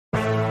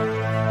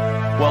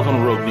Welcome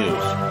to Rogue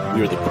News.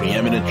 We are the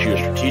preeminent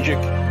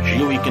geostrategic,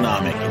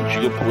 geoeconomic, and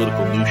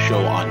geopolitical news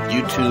show on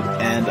YouTube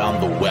and on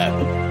the web.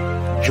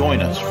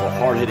 Join us for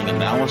hard-hitting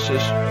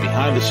analysis,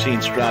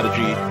 behind-the-scenes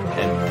strategy,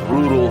 and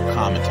brutal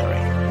commentary.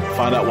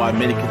 Find out why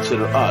many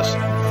consider us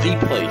the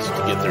place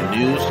to get their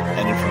news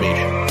and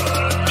information.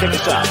 Check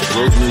us out at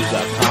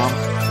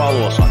roguenews.com.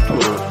 Follow us on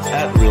Twitter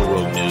at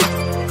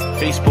RealRogueNews,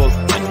 Facebook,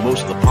 and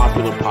most of the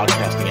popular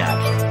podcasting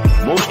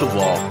apps. Most of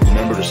all,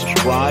 remember to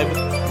subscribe,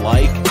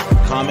 like,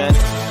 comment,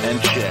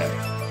 and share.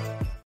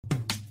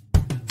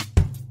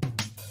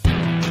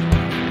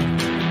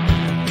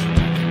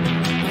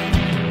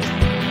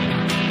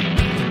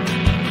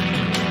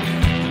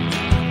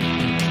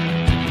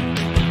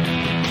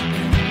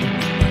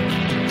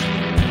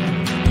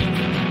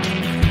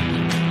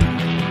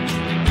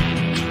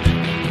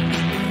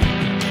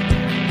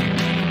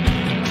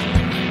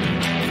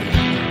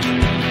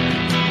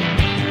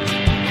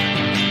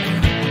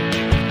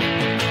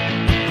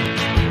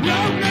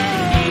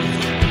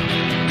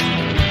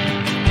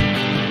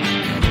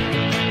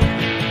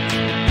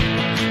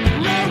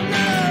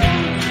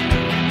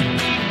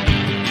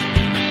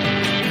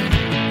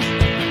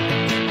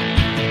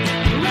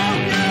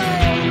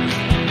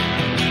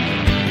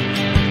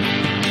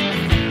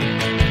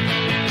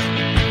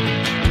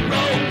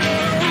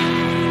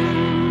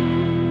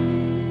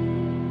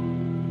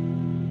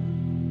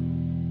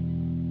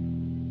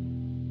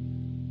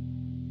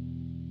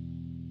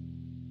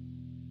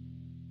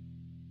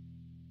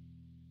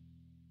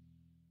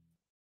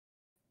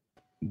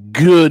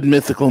 Good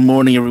mythical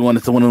morning, everyone.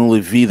 It's the one and only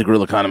V, the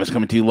Guerrilla Economist,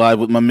 coming to you live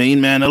with my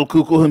main man, El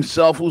Cuco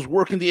himself, who's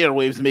working the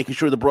airwaves and making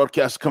sure the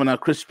broadcast is coming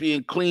out crispy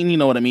and clean. You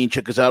know what I mean?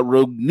 Check us out,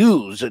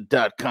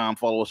 roguenews.com.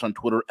 Follow us on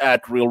Twitter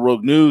at Real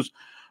Rogue News.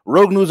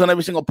 Rogue News on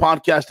every single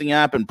podcasting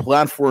app and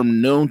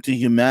platform known to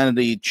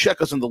humanity.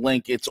 Check us on the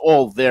link. It's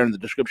all there in the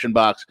description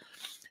box.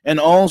 And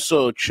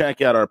also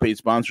check out our paid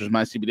sponsors,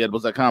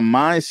 mycbdedibles.com,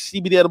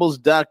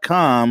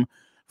 mycbdedibles.com.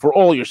 For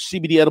all your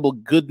CBD edible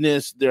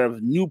goodness. There are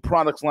new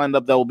products lined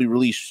up that will be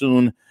released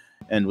soon.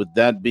 And with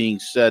that being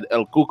said,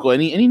 El Cuco,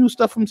 any new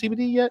stuff from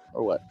CBD yet,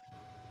 or what?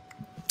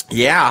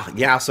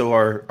 Yeah. So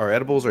our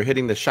edibles are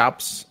hitting the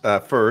shops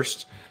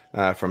first.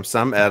 From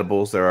some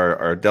edibles, there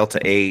are Delta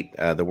 8.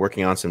 They're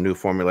working on some new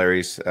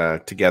formularies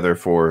together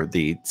for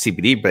the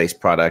CBD-based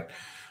product.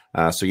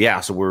 So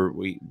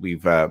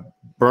we've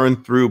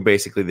burned through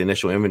basically the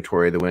initial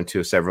inventory that went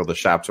to several of the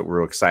shops that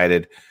were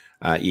excited.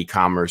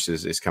 E-commerce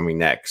is coming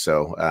next,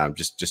 so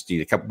just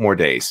need a couple more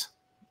days.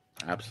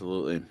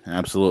 Absolutely.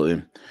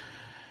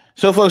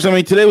 So, folks, I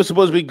mean, today was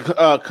supposed to be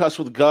Cuss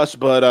with Gus,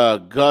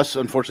 but Gus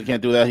unfortunately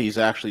can't do that. He's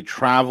actually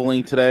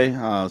traveling today,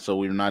 so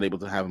we're not able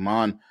to have him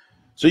on.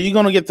 So you're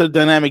going to get the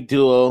dynamic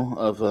duo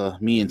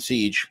of me and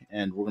Siege,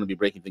 and we're going to be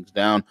breaking things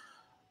down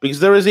because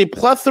there is a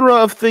plethora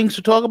of things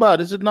to talk about.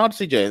 Is it not,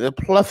 CJ? The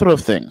plethora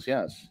of things,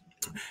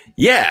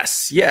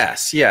 Yes.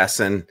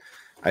 And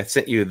I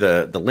sent you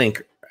the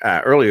link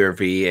earlier,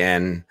 V,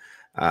 and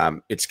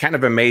it's kind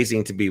of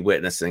amazing to be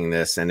witnessing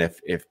this. And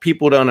if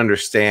people don't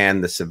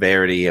understand the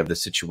severity of the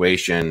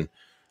situation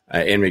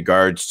in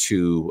regards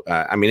to,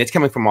 I mean, it's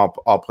coming from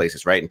all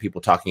places, right? And people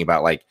talking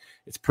about, like,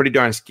 it's pretty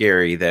darn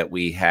scary that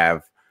we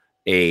have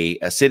a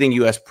sitting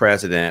U.S.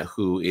 president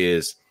who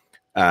is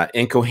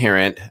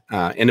incoherent,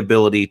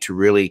 inability to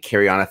really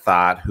carry on a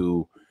thought,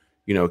 who,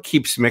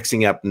 keeps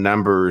mixing up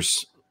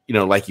numbers,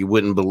 like you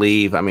wouldn't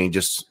believe. I mean,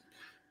 just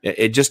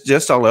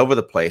all over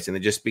the place, and it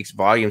just speaks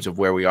volumes of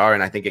where we are.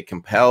 And I think it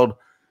compelled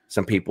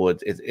some people.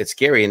 It's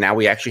scary, and now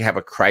we actually have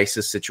a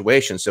crisis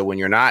situation. So when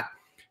you're not,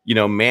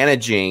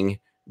 managing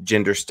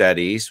gender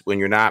studies, when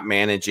you're not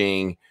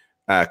managing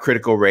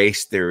critical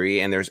race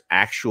theory, and there's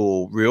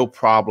actual real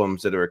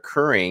problems that are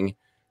occurring,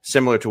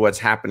 similar to what's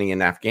happening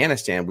in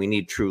Afghanistan, we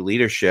need true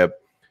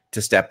leadership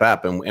to step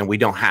up, and we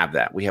don't have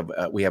that. We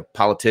have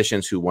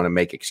politicians who want to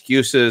make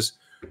excuses,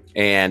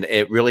 and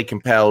it really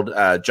compelled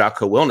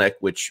Jocko Willink,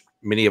 which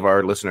many of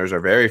our listeners are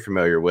very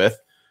familiar with,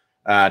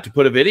 to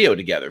put a video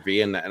together,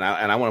 V, and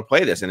I want to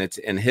play this.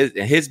 And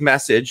his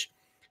message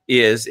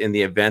is, in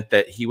the event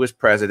that he was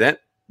president,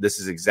 this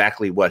is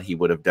exactly what he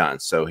would have done.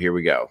 So here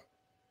we go.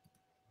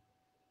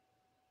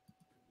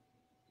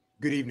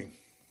 Good evening.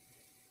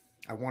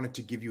 I wanted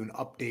to give you an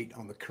update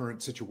on the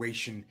current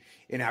situation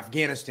in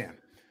Afghanistan.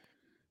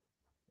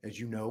 As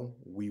you know,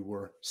 we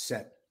were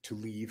set to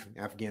leave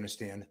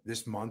Afghanistan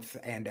this month,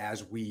 and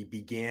as we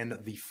began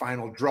the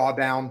final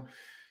drawdown,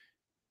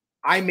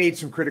 I made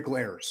some critical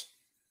errors.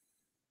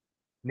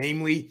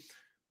 Namely,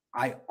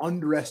 I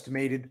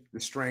underestimated the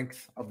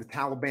strength of the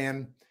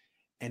Taliban,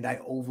 and I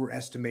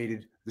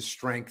overestimated the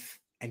strength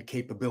and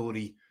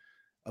capability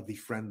of the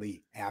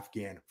friendly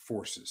Afghan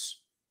forces.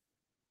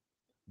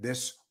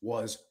 This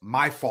was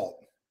my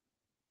fault.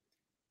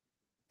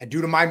 And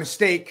due to my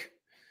mistake,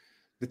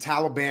 the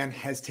Taliban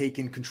has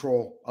taken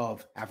control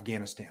of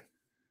Afghanistan.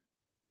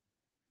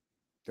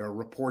 There are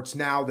reports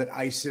now that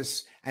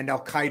ISIS and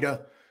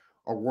Al-Qaeda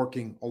are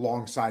working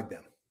alongside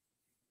them.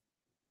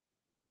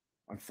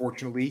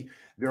 Unfortunately,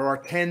 there are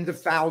tens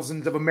of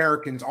thousands of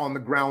Americans on the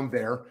ground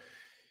there,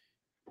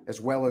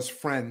 as well as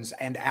friends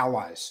and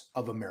allies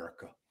of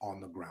America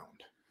on the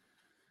ground.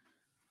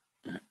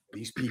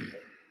 These people,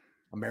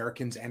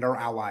 Americans and our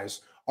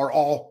allies, are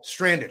all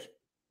stranded.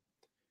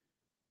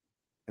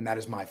 And that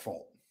is my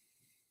fault.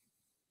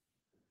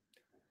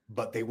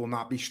 But they will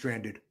not be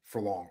stranded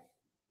for long.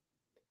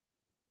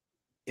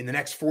 In the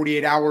next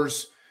 48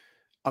 hours,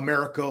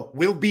 America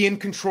will be in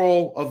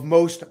control of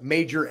most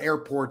major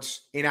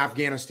airports in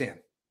Afghanistan.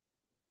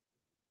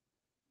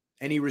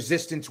 Any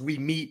resistance we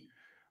meet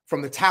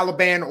from the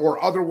Taliban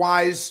or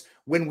otherwise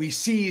when we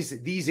seize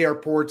these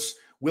airports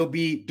will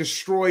be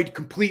destroyed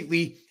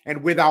completely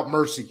and without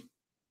mercy.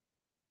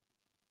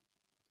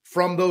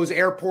 From those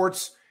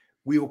airports,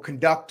 we will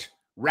conduct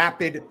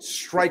rapid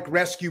strike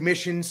rescue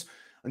missions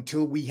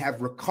until we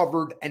have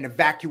recovered and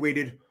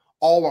evacuated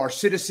all our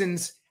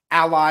citizens,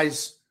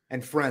 allies,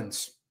 and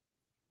friends.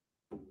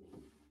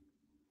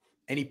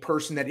 Any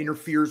person that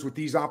interferes with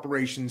these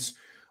operations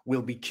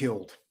will be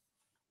killed.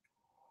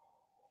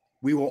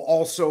 We will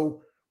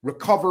also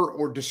recover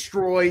or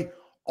destroy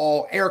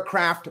all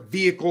aircraft,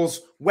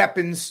 vehicles,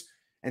 weapons,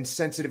 and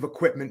sensitive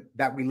equipment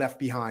that we left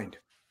behind.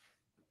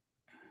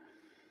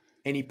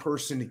 Any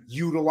person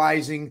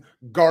utilizing,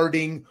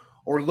 guarding,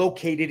 or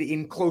located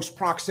in close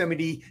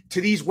proximity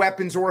to these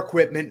weapons or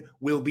equipment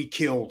will be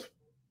killed.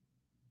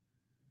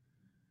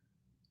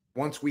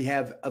 Once we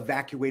have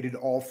evacuated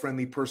all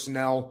friendly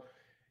personnel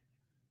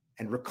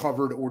and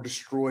recovered or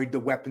destroyed the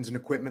weapons and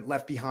equipment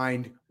left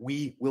behind,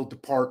 we will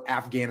depart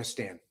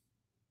Afghanistan.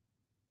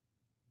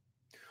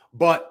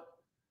 But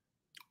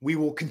we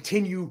will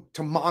continue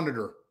to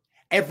monitor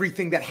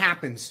everything that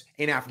happens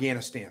in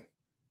Afghanistan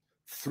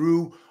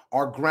through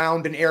our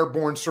ground and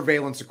airborne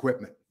surveillance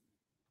equipment.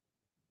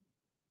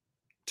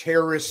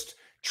 Terrorist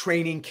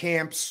training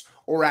camps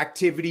or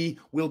activity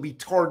will be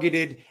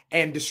targeted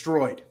and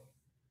destroyed.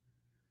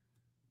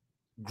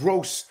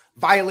 Gross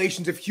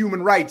violations of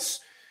human rights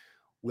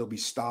will be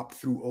stopped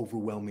through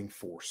overwhelming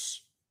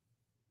force.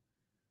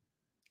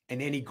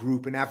 And any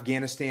group in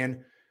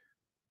Afghanistan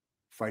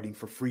fighting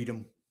for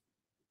freedom,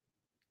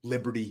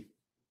 liberty,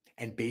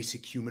 and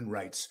basic human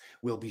rights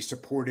will be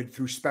supported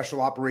through special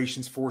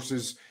operations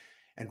forces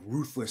and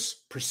ruthless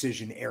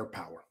precision air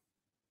power.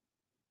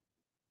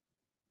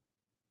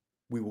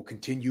 We will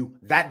continue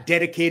that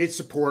dedicated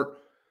support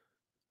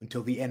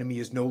until the enemy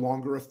is no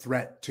longer a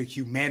threat to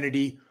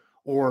humanity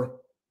or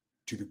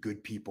to the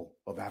good people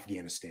of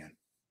Afghanistan.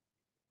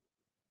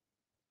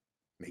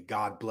 May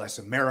God bless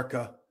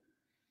America,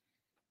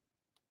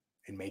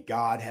 and may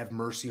God have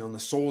mercy on the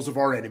souls of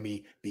our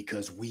enemy,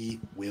 because we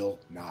will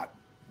not.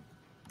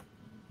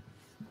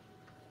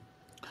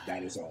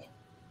 That is all.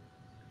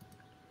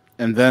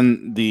 And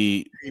then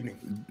the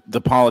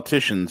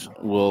politicians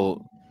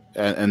will,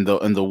 and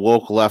the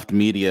woke left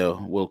media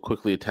will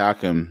quickly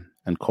attack him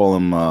and call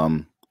him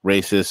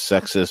racist,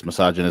 sexist,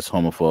 misogynist,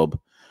 homophobe,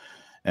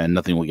 and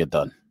nothing will get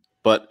done.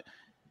 But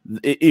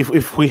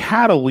if we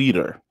had a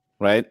leader,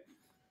 right?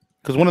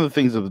 Because one of the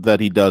things that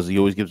he does, he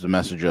always gives a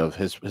message of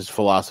his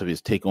philosophy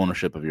is take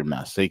ownership of your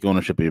mess, take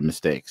ownership of your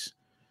mistakes.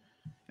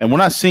 And we're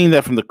not seeing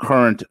that from the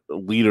current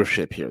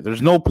leadership here.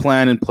 There's no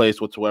plan in place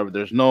whatsoever.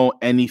 There's no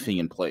anything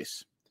in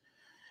place.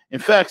 In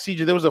fact,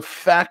 CJ, there was a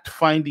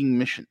fact-finding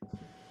mission,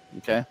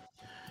 okay?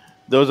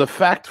 There was a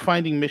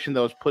fact-finding mission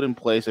that was put in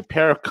place. A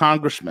pair of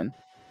congressmen,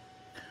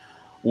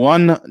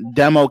 one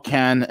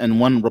Democan and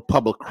one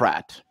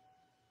Republicrat,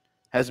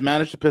 has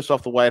managed to piss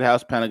off the White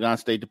House, Pentagon,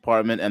 State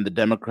Department, and the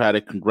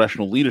Democratic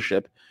congressional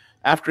leadership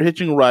after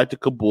hitching a ride to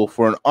Kabul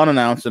for an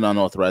unannounced and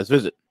unauthorized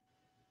visit.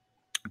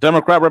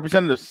 Democrat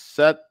Representative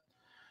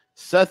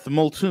Seth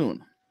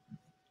Multoon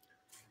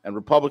and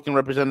Republican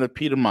Representative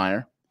Peter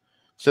Meyer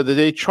said that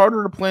they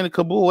chartered a plane at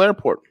Kabul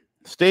airport,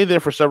 stayed there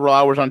for several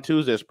hours on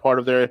Tuesday as part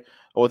of their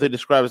what they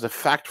describe as a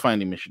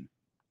fact-finding mission.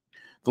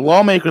 The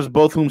lawmakers,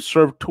 both whom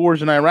served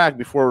tours in Iraq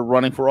before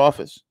running for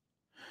office,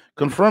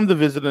 confirmed the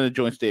visit in a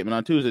joint statement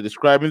on Tuesday,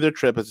 describing their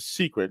trip as a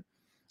secret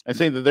and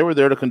saying that they were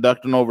there to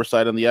conduct an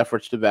oversight on the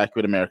efforts to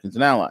evacuate Americans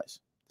and allies.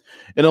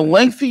 In a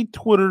lengthy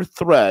Twitter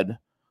thread,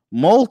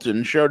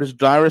 Moulton shared his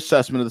dire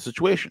assessment of the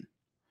situation.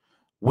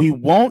 We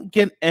won't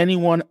get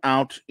anyone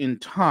out in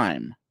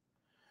time,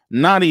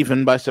 not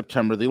even by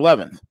September the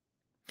 11th.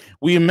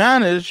 We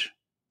imagine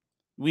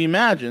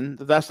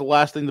that that's the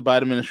last thing the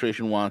Biden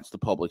administration wants the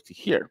public to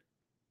hear.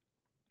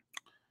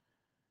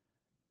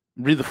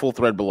 Read the full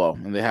thread below,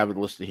 and they have it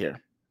listed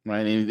here,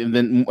 right?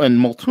 And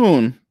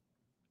Multoon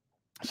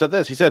said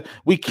this. He said,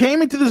 "We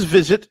came into this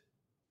visit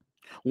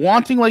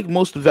wanting, like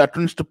most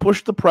veterans, to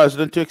push the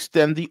president to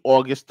extend the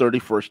August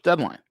 31st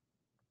deadline.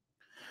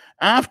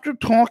 After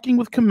talking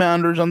with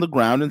commanders on the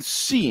ground and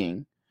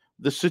seeing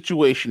the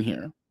situation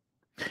here,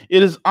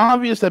 it is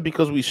obvious that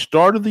because we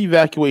started the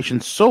evacuation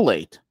so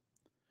late,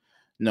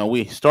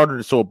 we started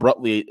it so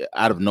abruptly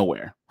out of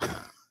nowhere,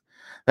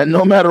 that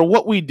no matter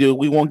what we do,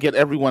 we won't get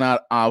everyone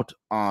out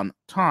on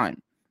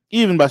time,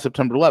 even by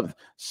September 11th.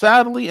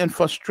 Sadly and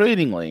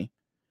frustratingly,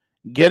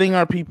 getting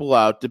our people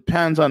out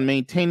depends on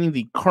maintaining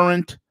the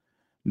current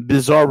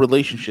bizarre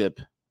relationship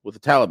with the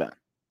Taliban.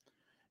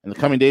 In the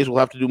coming days, we'll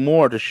have to do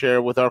more to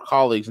share with our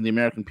colleagues and the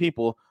American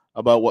people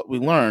about what we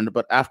learned.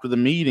 But after the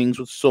meetings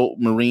with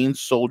Marines,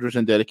 soldiers,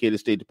 and dedicated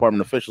State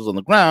Department officials on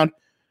the ground,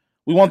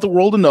 we want the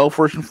world to know,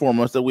 first and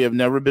foremost, that we have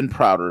never been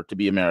prouder to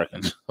be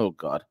Americans. Oh,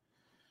 God.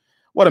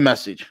 What a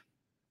message.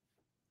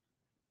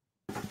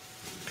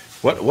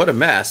 What a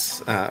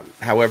mess.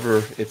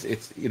 However,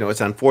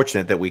 it's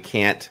unfortunate that we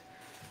can't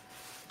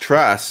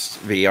trust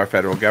our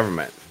federal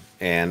government.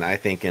 And I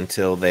think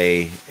until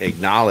they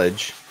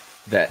acknowledge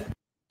that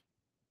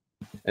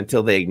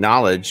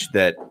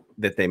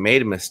they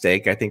made a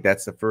mistake, I think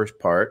that's the first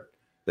part,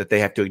 that they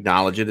have to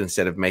acknowledge it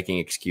instead of making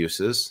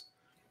excuses.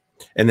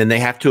 And then they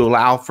have to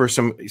allow for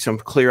some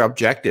clear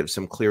objectives,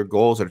 some clear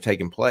goals that are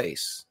taking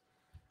place.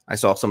 I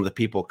saw some of the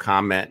people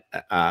comment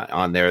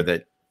on there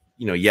that,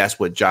 yes,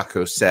 what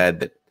Jocko said,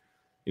 that,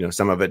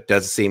 some of it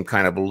does seem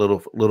kind of a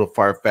little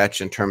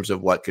far-fetched in terms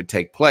of what could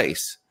take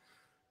place.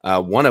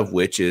 One of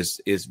which is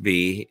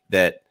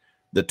that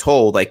the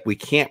toll, like, we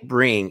can't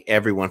bring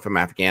everyone from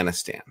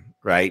Afghanistan,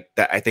 right?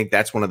 I think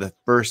that's one of the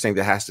first things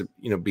that has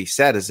to, be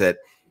said, is that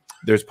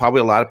there's probably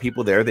a lot of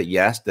people there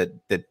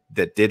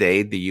that did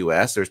aid the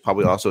U.S. There's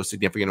probably also a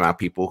significant amount of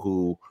people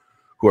who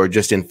are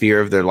just in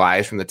fear of their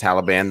lives from the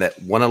Taliban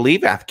that want to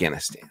leave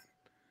Afghanistan.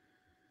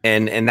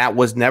 And that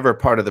was never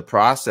part of the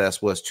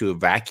process, was to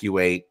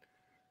evacuate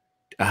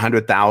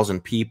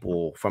 100,000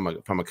 people from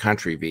a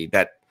country.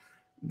 That's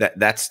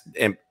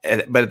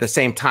but at the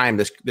same time,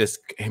 this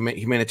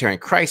humanitarian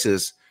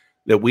crisis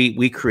that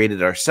we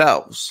created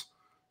ourselves.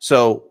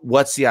 So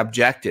what's the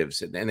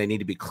objectives? And they need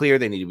to be clear.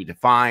 They need to be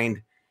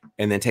defined,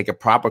 and then take a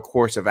proper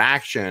course of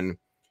action,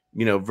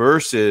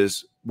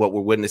 versus what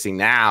we're witnessing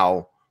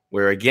now,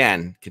 where,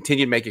 again,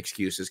 continue to make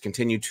excuses,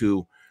 continue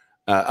to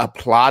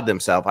applaud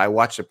themselves. I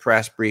watched a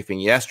press briefing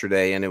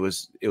yesterday, and it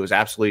was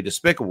absolutely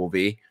despicable.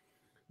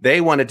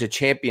 They wanted to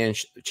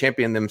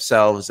champion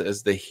themselves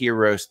as the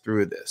heroes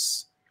through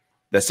this.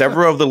 That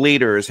several of the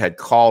leaders had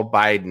called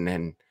Biden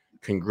and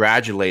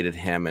congratulated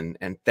him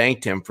and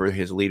thanked him for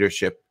his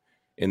leadership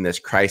in this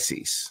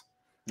crisis.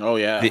 Oh,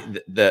 yeah.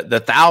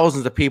 The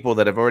thousands of people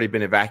that have already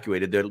been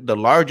evacuated, the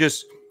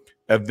largest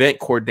event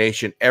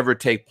coordination ever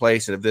take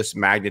place of this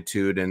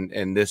magnitude,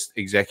 and this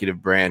executive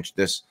branch,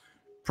 this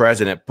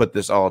president, put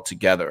this all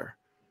together.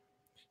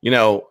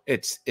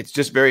 It's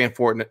just very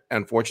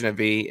unfortunate,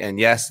 V. And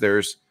yes,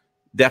 there's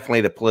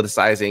definitely the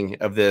politicizing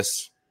of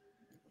this,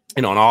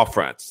 on all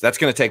fronts. That's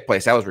going to take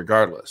place. That was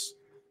regardless.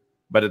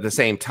 But at the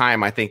same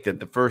time, I think that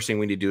the first thing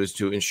we need to do is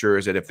to ensure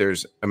is that if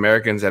there's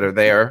Americans that are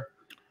there,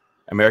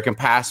 the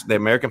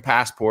American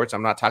passports,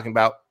 I'm not talking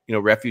about,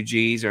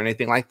 refugees or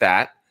anything like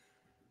that,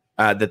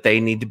 that they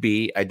need to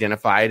be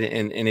identified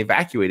and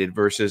evacuated,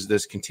 versus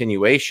this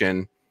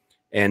continuation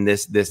and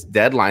this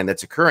deadline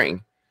that's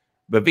occurring.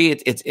 But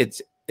V,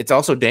 it's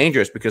also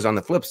dangerous, because on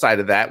the flip side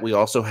of that, we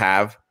also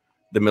have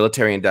the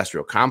military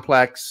industrial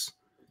complex.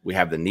 We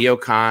have the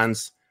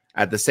neocons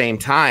at the same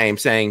time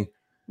saying,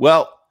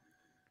 well,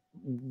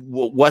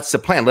 what's the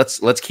plan?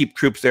 Let's keep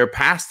troops there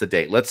past the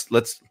date. Let's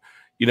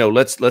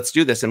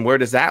do this. And where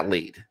does that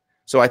lead?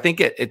 So I think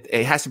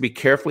it has to be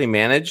carefully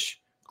managed,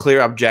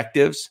 clear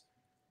objectives,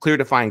 clear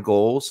defined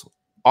goals,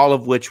 all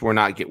of which we're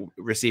not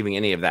receiving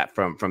any of that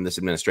from this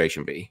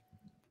administration, V.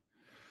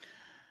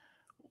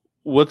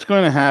 What's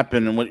going to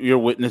happen, and what you're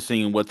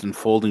witnessing and what's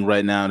unfolding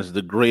right now, is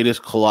the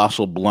greatest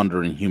colossal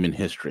blunder in human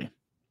history.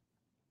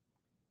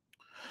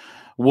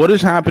 What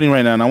is happening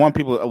right now, and I want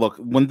people to look,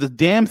 when the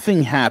damn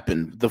thing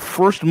happened, the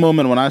first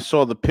moment when I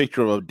saw the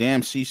picture of a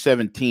damn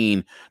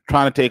C-17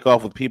 trying to take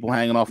off with people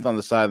hanging off on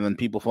the side and then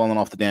people falling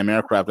off the damn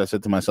aircraft, I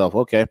said to myself,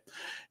 okay,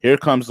 here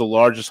comes the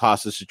largest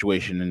hostage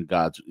situation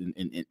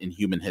in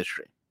human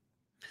history.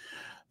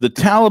 The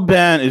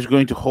Taliban is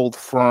going to hold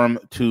firm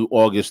to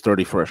August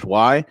 31st.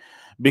 Why?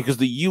 Because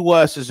the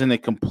U.S. is in a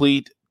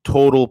complete,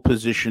 total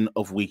position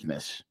of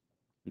weakness.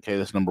 Okay,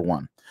 that's number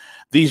one.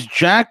 These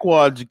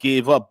jackwads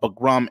gave up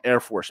Bagram Air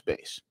Force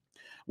Base.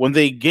 When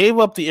they gave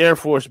up the Air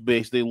Force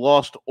Base, they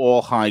lost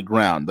all high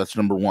ground. That's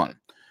number one.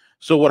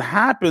 So what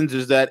happens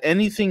is that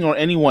anything or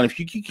anyone, if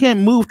you can't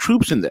move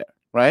troops in there,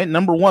 right?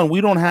 Number one, we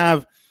don't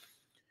have,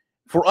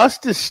 for us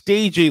to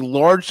stage a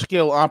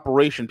large-scale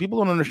operation, people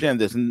don't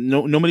understand this, and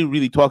nobody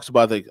really talks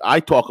about this.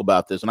 I talk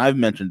about this, and I've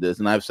mentioned this,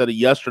 and I've said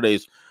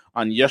it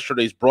on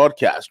yesterday's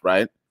broadcast,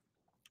 right?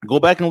 Go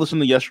back and listen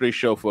to yesterday's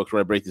show, folks, where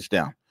I break this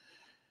down.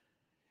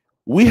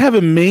 We have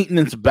a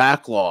maintenance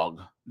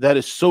backlog that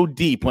is so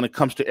deep when it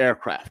comes to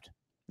aircraft,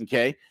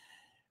 okay?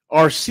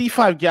 Our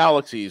C-5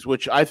 Galaxies,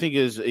 which I think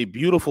is a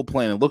beautiful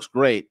plane, it looks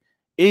great,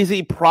 is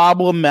a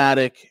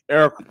problematic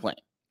airplane,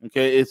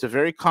 okay? It's a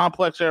very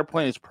complex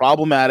airplane. It's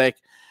problematic,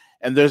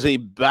 and there's a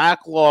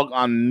backlog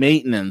on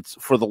maintenance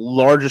for the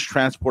largest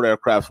transport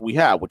aircraft we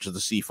have, which is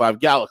the C-5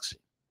 Galaxy,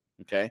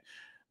 okay?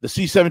 The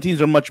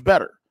C-17s are much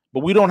better,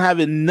 but we don't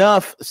have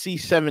enough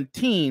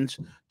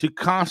C-17s to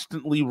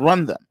constantly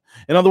run them.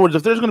 In other words,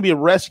 if there's going to be a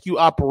rescue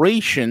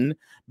operation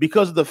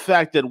because of the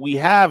fact that we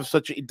have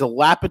such a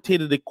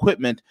dilapidated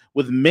equipment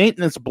with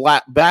maintenance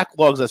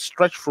backlogs that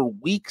stretch for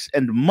weeks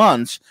and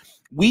months,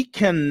 we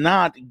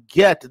cannot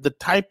get the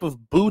type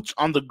of boots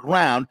on the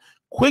ground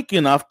quick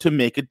enough to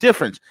make a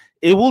difference.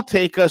 It will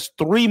take us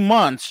 3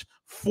 months,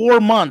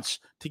 4 months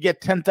to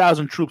get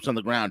 10,000 troops on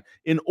the ground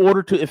in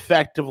order to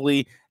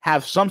effectively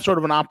have some sort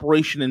of an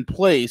operation in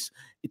place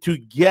to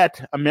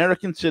get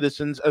American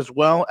citizens as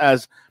well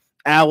as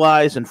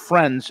allies and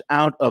friends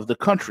out of the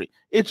country.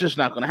 It's just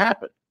not going to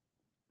happen,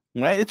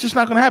 right? It's just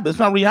not going to happen. It's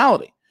not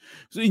reality.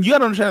 So you got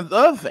to understand the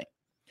other thing.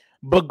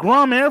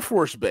 Bagram Air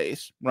Force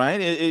Base,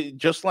 right?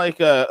 Just like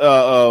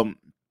Hamid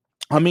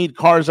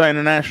Karzai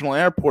International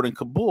Airport in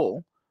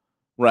Kabul,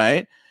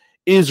 right,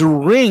 is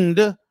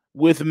ringed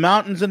with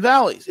mountains and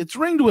valleys. It's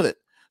ringed with it.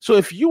 So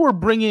if you were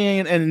bringing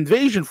in an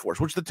invasion force,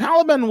 which the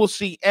Taliban will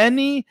see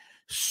any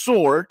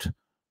sort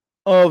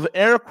of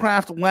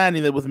aircraft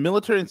landing that with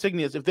military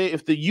insignias,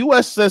 if the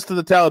U.S. says to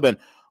the Taliban,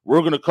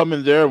 we're going to come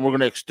in there and we're going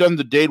to extend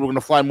the date, we're going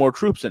to fly more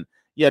troops in,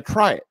 yeah,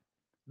 try it.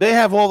 They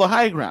have all the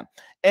high ground.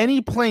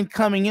 Any plane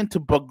coming into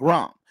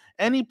Bagram,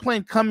 any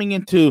plane coming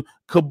into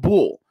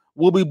Kabul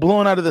will be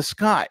blown out of the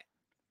sky.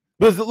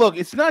 But look,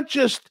 it's not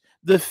just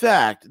the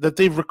fact that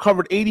they've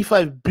recovered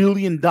 $85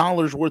 billion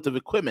worth of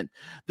equipment.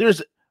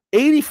 There's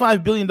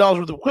 $85 billion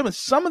worth of equipment.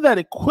 Some of that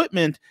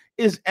equipment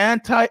is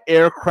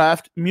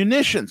anti-aircraft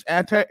munitions,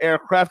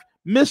 anti-aircraft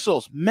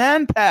missiles,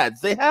 man-pads.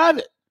 They have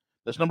it.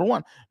 That's number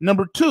one.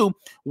 Number two,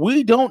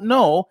 we don't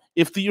know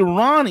if the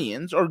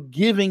Iranians are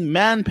giving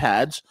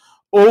man-pads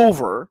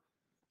over.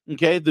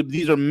 Okay,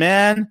 these are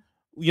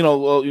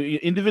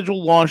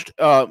individual launched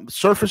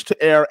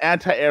surface-to-air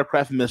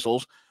anti-aircraft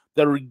missiles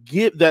that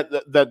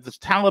the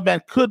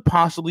Taliban could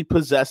possibly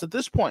possess at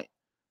this point.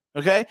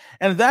 Okay,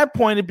 and at that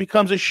point, it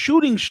becomes a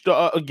shooting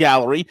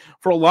gallery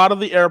for a lot of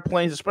the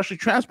airplanes, especially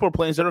transport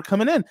planes that are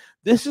coming in.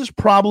 This is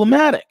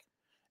problematic.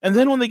 And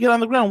then when they get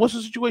on the ground, what's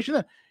the situation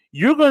then?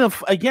 You're going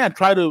to, again,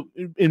 try to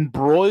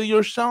embroil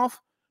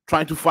yourself,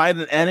 trying to fight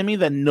an enemy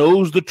that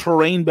knows the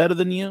terrain better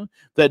than you,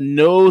 that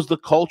knows the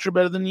culture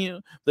better than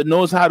you, that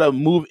knows how to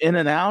move in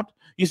and out.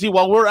 You see,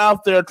 while we're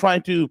out there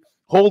trying to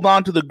hold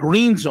on to the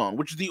green zone,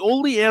 which is the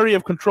only area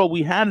of control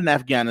we had in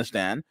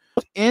Afghanistan,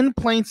 in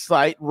plain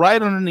sight,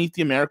 right underneath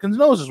the Americans'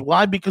 noses.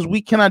 Why? Because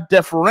we cannot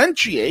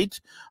differentiate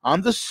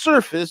on the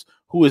surface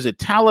who is a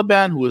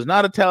Taliban, who is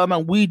not a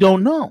Taliban. We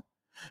don't know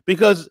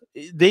because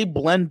they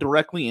blend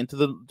directly into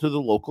the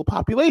local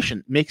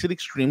population. Makes it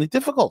extremely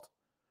difficult.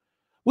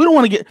 We don't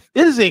want to get.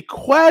 It is a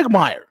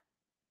quagmire.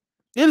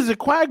 It is a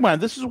quagmire.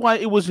 This is why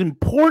it was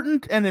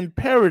important and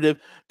imperative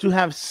to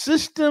have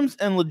systems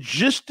and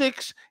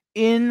logistics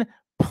in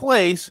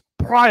place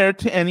prior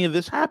to any of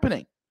this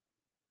happening.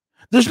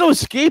 There's no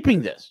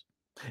escaping this.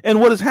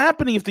 And what is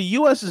happening if the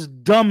U.S. is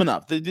dumb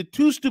enough? They did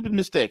two stupid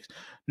mistakes.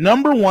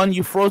 Number one,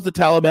 you froze the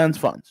Taliban's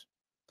funds.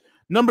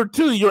 Number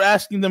two, you're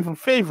asking them for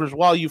favors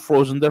while you've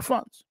frozen their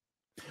funds.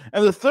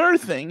 And the third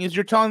thing is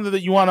you're telling them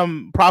that you want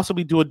to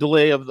possibly do a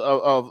delay of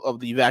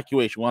the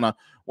evacuation, want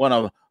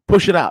to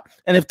push it out.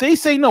 And if they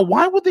say no,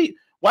 why would they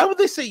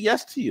say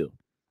yes to you?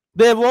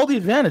 They have all the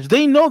advantage.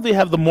 They know they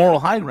have the moral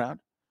high ground.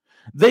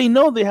 They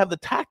know they have the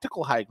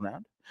tactical high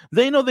ground.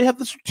 They know they have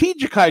the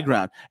strategic high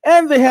ground,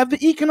 and they have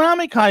the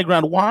economic high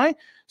ground. Why?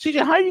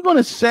 CJ, how are you going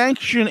to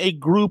sanction a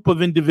group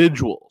of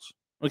individuals,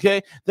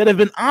 okay, that have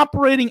been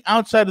operating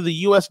outside of the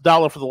U.S.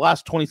 dollar for the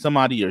last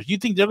 20-some-odd years? You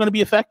think they're going to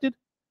be affected?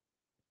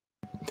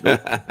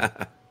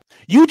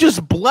 You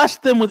just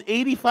blessed them with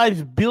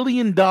 $85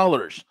 billion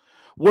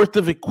worth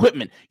of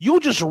equipment.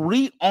 You just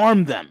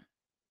rearmed them.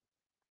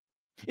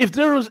 If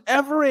there was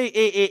ever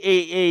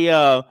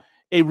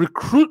a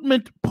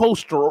recruitment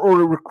poster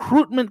or a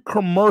recruitment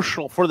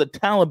commercial for the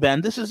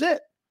Taliban, this is it.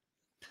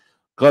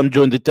 Come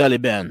join the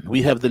Taliban.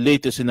 We have the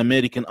latest in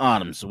American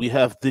arms. We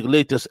have the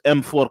latest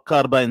M4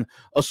 carbine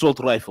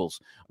assault rifles.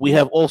 We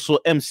have also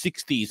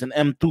M60s and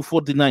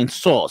M249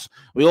 saws.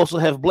 We also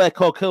have Black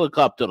Hawk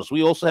helicopters.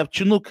 We also have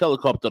Chinook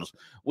helicopters.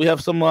 We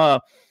have some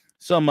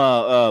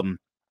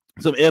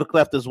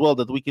aircraft as well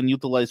that we can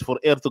utilize for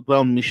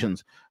air-to-ground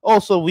missions.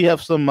 Also, we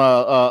have some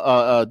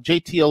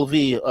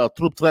JTLV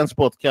troop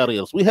transport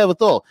carriers. We have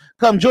it all.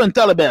 Come join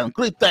Taliban.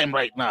 Great time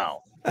right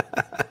now.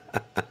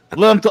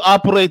 Learn to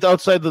operate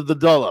outside of the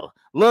dollar.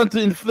 Learn to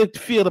inflict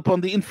fear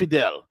upon the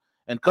infidel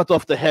and cut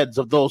off the heads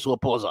of those who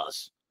oppose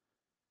us.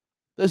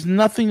 There's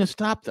nothing to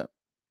stop them.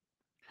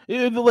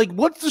 Like,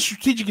 what's the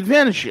strategic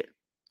advantage here?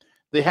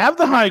 They have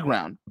the high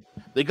ground.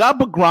 They got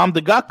Bagram.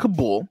 They got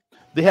Kabul.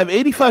 They have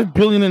 $85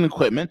 billion in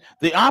equipment.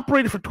 They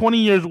operated for 20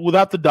 years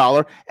without the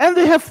dollar, and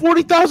they have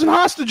 40,000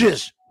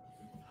 hostages.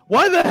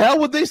 Why the hell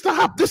would they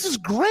stop? This is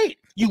great.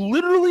 You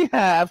literally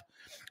have.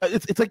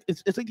 It's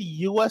like the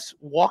U.S.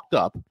 walked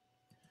up,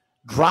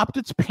 dropped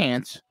its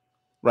pants,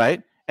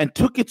 right, and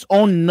took its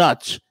own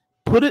nuts,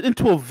 put it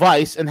into a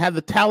vice, and had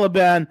the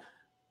Taliban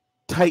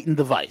tighten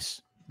the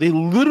vice. They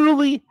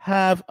literally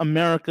have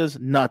America's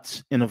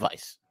nuts in a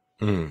vice.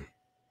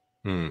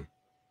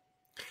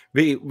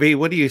 V,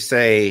 what do you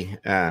say?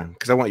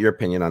 Because I want your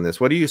opinion on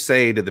this. What do you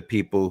say to the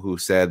people who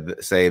say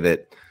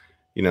that,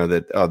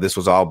 this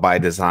was all by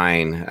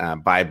design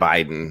by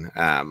Biden,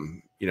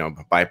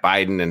 by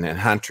Biden and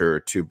Hunter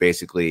to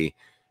basically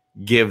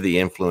give the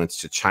influence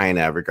to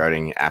China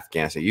regarding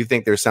Afghanistan? You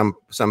think there's some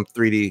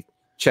 3D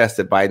chess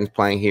that Biden's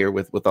playing here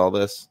with all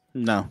this?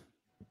 No.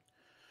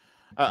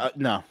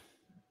 No.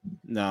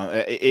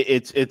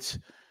 It's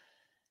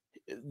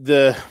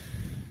the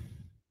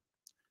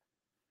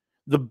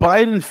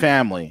Biden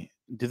family.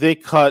 Do they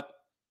cut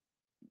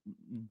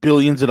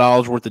billions of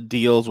dollars worth of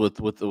deals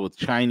with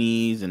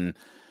Chinese and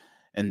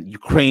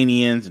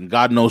Ukrainians and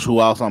God knows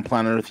who else on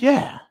planet Earth?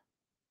 Yeah.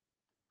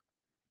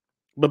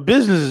 But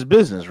business is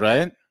business,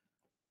 right?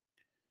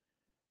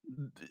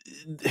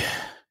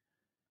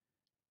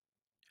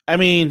 I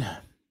mean,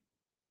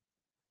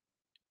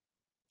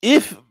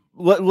 if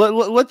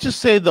let's just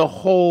say the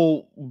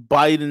whole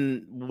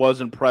Biden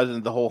wasn't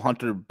president, the whole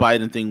Hunter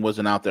Biden thing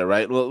wasn't out there,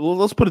 right?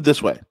 Let's put it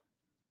this way.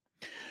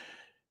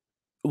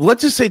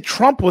 Let's just say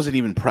Trump wasn't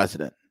even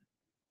president.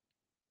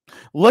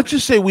 Let's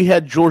just say we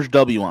had George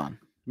W. on.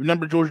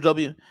 Remember George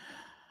W.?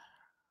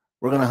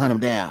 We're going to hunt him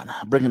down,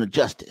 bring him to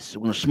justice.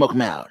 We're going to smoke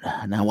him out.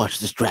 Now watch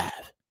this drive.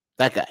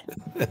 That guy.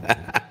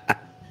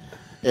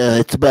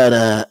 It's about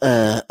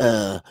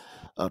a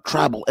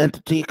tribal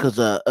entity because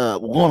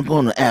we're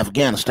going to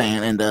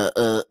Afghanistan and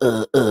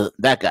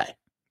that guy.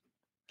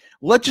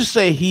 Let's just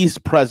say he's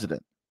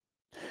president.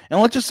 And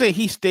let's just say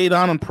he stayed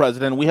on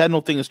president. We had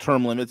no thing as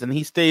term limits, and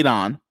he stayed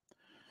on.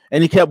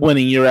 And he kept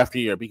winning year after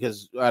year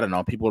because, I don't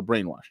know, people are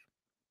brainwashed.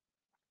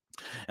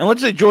 And let's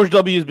say George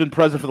W. has been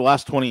president for the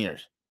last 20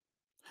 years.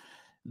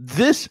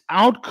 This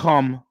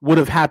outcome would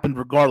have happened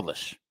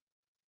regardless.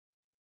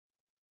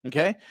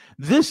 Okay?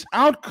 This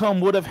outcome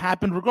would have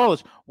happened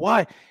regardless.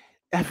 Why?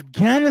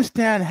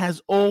 Afghanistan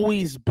has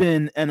always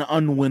been an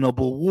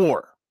unwinnable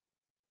war.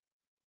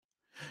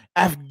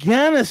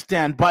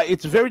 Afghanistan, by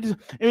its very,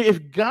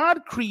 if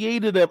God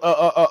created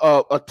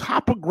a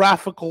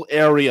topographical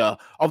area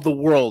of the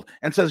world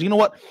and says, you know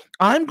what,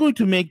 I'm going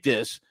to make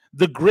this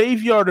the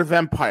graveyard of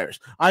empires.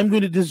 I'm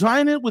going to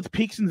design it with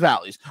peaks and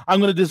valleys. I'm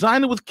going to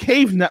design it with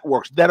cave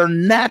networks that are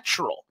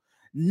natural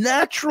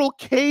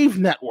cave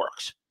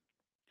networks.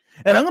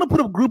 And I'm going to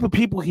put a group of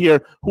people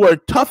here who are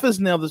tough as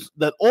nails,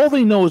 that all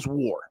they know is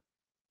war.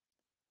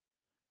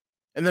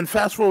 And then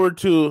fast forward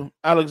to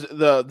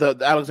the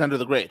Alexander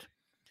the Great.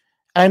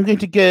 I'm going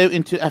to go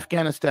into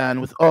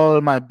Afghanistan with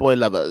all my boy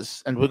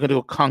lovers, and we're going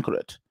to conquer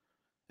it.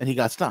 And he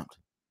got stopped.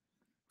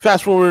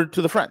 Fast forward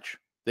to the French.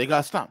 They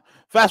got stopped.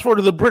 Fast forward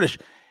to the British.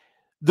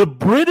 The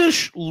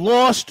British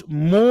lost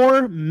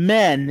more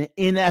men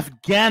in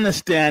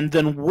Afghanistan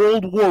than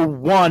World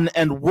War I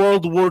and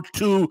World War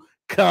II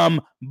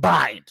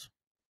combined.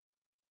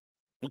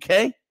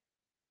 Okay?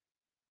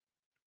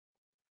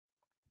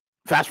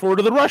 Fast forward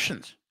to the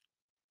Russians.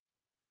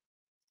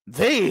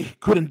 They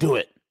couldn't do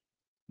it.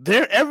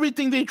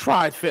 Everything they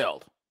tried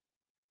failed.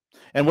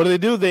 And what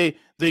do?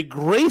 They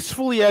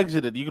gracefully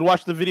exited. You can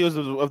watch the videos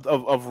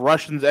of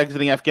Russians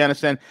exiting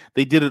Afghanistan.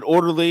 They did it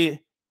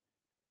orderly.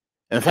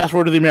 And fast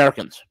forward to the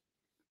Americans.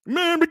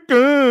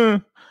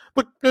 America.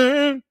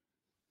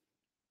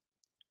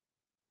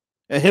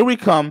 And here we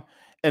come,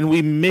 and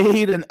we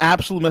made an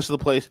absolute mess of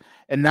the place,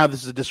 and now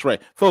this is a disarray.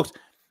 Folks,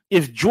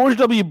 if George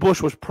W.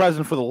 Bush was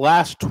president for the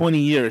last 20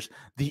 years,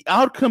 the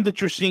outcome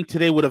that you're seeing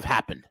today would have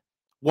happened.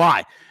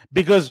 Why?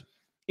 Because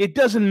it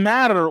doesn't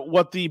matter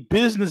what the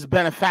business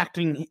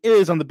benefacting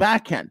is on the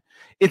back end.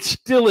 It's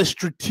still a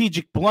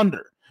strategic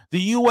blunder.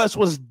 The U.S.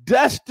 was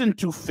destined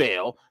to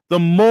fail the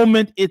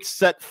moment it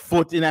set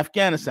foot in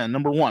Afghanistan,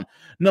 number one.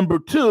 Number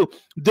two,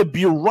 the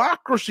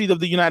bureaucracy of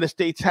the United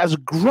States has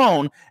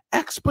grown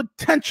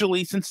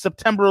exponentially since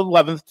September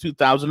 11th,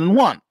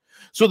 2001.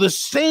 So the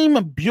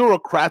same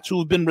bureaucrats who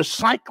have been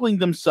recycling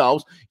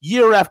themselves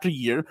year after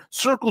year,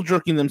 circle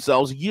jerking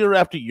themselves year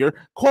after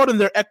year, caught in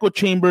their echo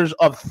chambers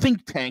of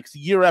think tanks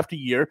year after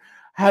year,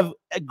 have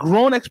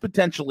grown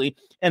exponentially,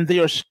 and they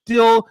are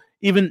still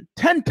even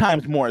 10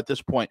 times more at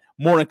this point,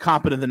 more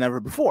incompetent than ever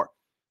before.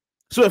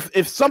 So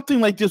if something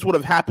like this would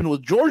have happened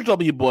with George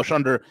W. Bush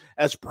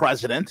as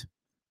president,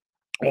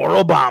 or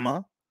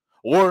Obama,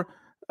 or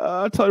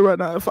I'll tell you right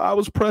now, if I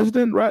was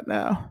president right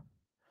now,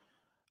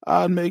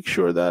 I'd make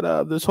sure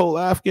that this whole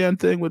Afghan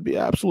thing would be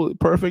absolutely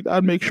perfect.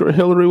 I'd make sure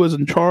Hillary was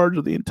in charge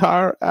of the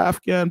entire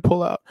Afghan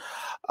pullout.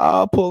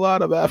 I'll pull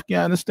out of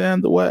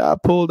Afghanistan the way I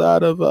pulled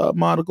out of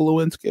Monica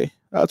Lewinsky.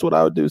 That's what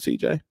I would do,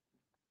 CJ.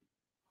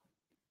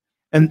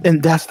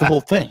 And that's the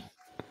whole thing.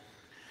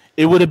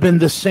 It would have been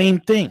the same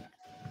thing.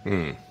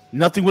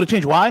 Nothing would have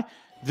changed. Why?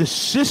 The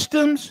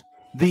systems,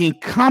 the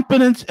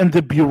incompetence, and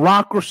the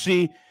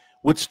bureaucracy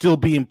would still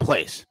be in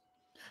place.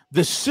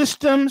 The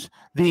systems,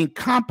 the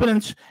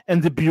incompetence,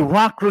 and the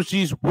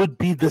bureaucracies would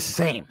be the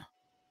same.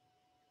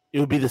 It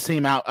would be the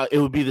same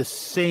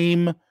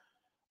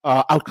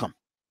outcome.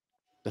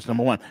 That's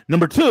number one.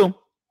 Number two,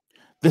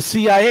 the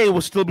CIA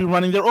will still be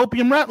running their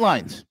opium rat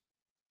lines.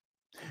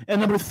 And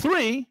number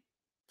three,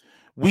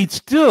 we'd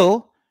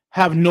still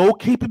have no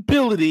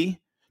capability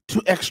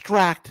to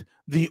extract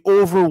the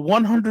over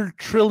 $100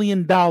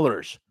 trillion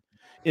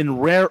in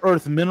rare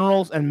earth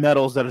minerals and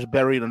metals that is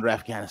buried under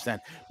Afghanistan.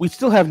 We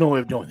still have no way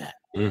of doing that.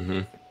 Mm-hmm.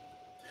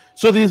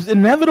 So it is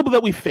inevitable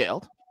that we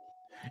failed.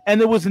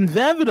 And it was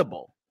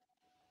inevitable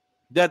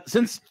that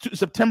since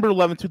September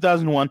 11,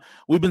 2001,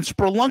 we've been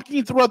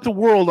spelunking throughout the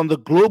world on the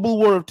global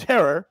war of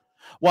terror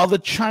while the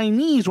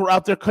Chinese were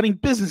out there cutting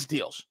business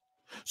deals.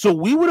 So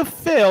we would have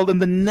failed,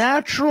 and the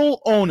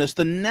natural onus,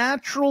 the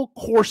natural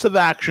course of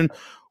action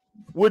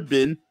would have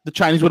been the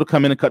Chinese would have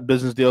come in and cut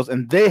business deals,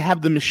 and they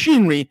have the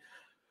machinery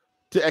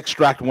to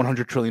extract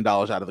 $100 trillion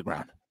out of the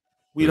ground.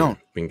 We don't,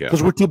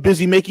 because we're too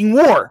busy making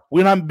war.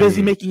 We're not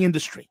busy making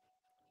industry.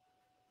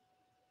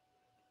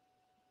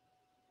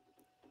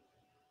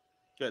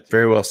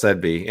 Very well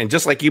said, V. And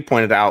just like you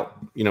pointed out,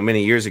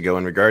 many years ago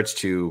in regards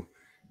to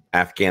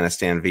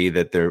Afghanistan, V,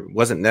 that there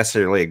wasn't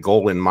necessarily a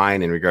goal in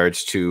mind in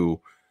regards to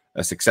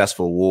a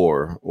successful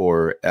war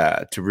or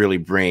to really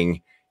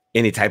bring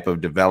any type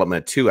of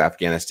development to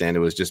Afghanistan. It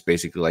was just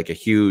basically like a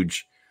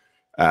huge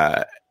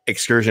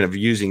excursion of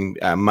using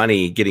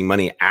money, getting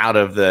money out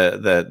of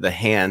the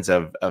hands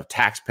of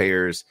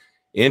taxpayers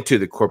into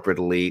the corporate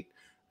elite.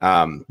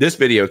 This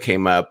video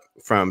came up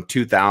from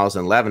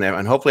 2011,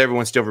 and hopefully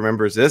everyone still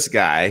remembers this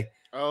guy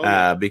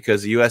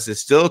because the U.S. is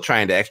still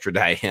trying to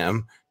extradite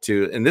him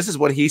to. And this is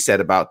what he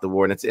said about the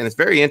war, and it's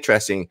very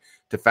interesting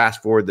to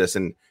fast forward this,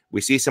 and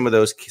we see some of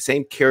those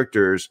same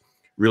characters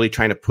really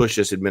trying to push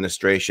this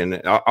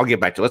administration. I'll get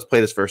back to it. Let's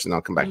play this first, and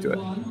I'll come back to it.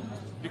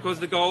 Because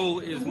the goal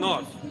is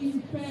not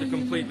to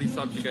completely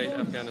subjugate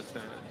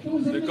Afghanistan.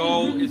 The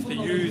goal is to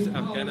use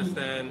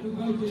Afghanistan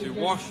to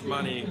wash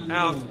money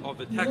out of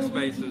the tax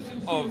bases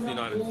of the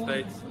United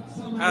States,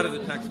 out of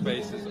the tax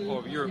bases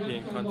of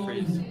European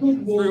countries,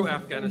 through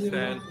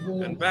Afghanistan,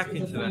 and back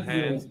into the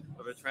hands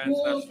of a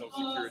transnational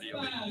security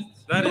elite.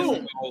 That is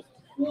the goal.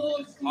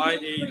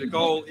 I.e., the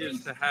goal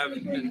is to have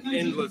an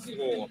endless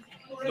war,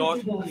 not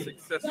a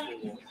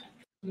successful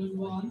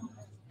war.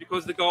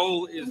 Because the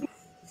goal is...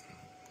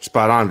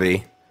 Spot on,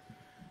 V.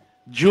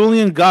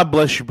 Julian, God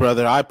bless you,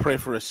 brother. I pray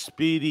for a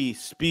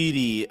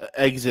speedy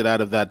exit out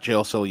of that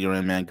jail cell you're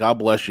in, man. God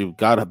bless you.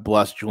 God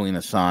bless Julian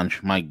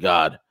Assange. My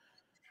God.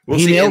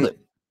 He nailed it.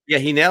 Yeah,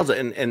 he nails it.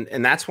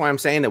 And that's why I'm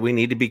saying that we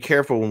need to be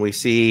careful when we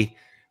see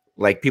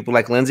like people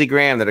like Lindsey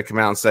Graham that have come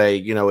out and say,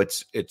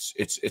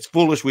 it's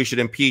foolish. We should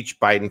impeach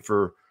Biden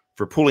for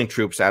pulling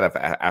troops out of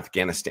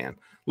Afghanistan.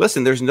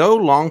 Listen, there's no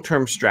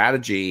long-term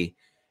strategy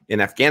in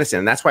Afghanistan.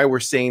 And that's why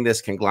we're seeing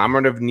this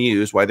conglomerate of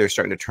news, why they're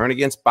starting to turn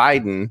against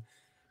Biden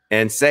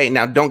and say,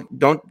 now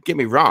don't get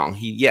me wrong.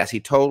 He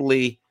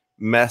totally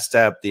messed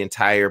up the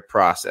entire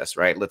process,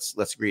 right? Let's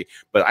agree.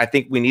 But I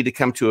think we need to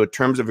come to a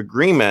terms of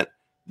agreement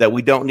that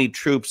we don't need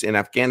troops in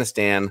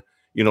Afghanistan,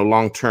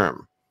 long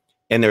term.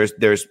 And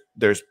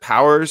there's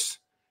powers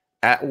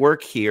at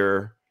work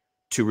here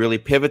to really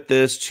pivot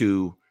this,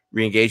 to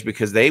reengage,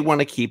 because they want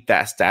to keep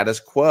that status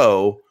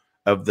quo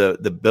of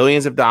the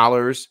billions of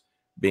dollars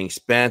being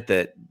spent,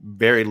 that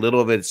very little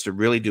of it is to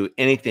really do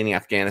anything in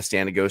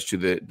Afghanistan. It goes to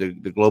the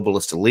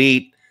globalist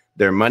elite,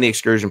 their money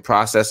excursion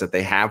process that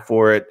they have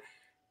for it.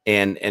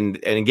 And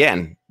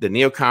again, the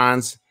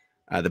neocons,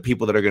 the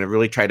people that are going to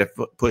really try to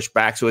push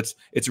back. So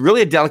it's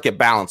really a delicate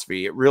balance for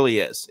you. It really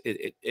is.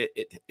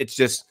 It's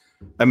just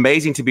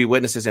amazing to be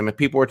witnesses. And if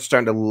people are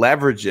starting to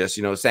leverage this,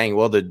 saying,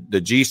 well, the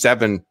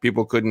G7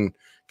 people couldn't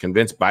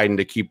convince Biden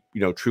to keep,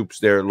 troops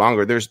there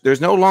longer.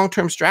 There's no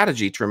long-term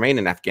strategy to remain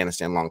in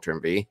Afghanistan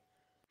long-term, V.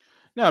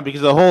 No,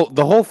 because the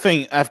whole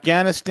thing,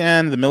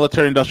 Afghanistan, the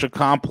military-industrial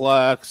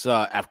complex,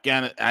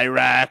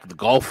 Iraq, the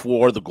Gulf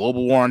War, the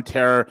global war on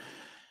terror,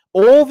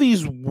 all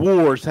these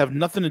wars have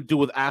nothing to do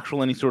with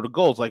actual any sort of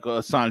goals, like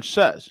Assange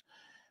says.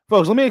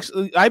 Folks,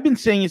 I've been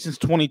saying it since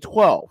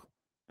 2012,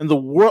 and the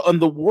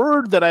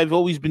word that I've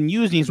always been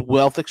using is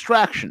wealth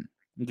extraction.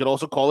 You could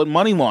also call it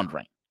money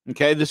laundering.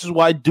 Okay, this is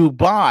why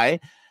Dubai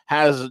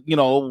has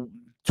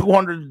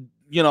 200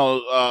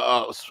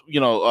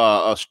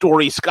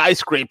 story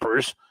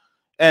skyscrapers,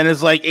 and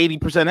it's like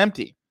 80%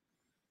 empty.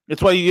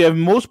 It's why you have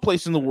most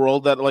places in the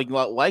world that like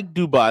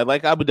Dubai,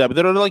 like Abu Dhabi,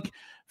 that are like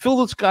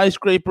filled with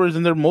skyscrapers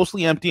and they're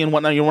mostly empty and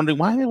whatnot. You're wondering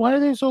why are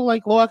they so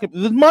like low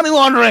occupancy? This is money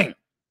laundering.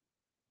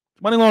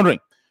 Money laundering.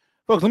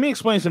 Folks, let me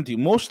explain something to you.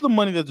 Most of the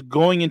money that's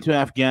going into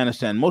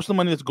Afghanistan, most of the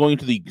money that's going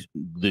to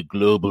the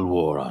global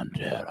war on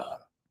terror.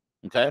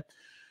 Okay,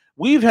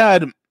 we've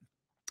had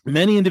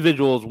many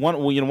individuals. One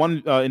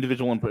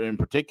individual in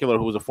particular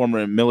who was a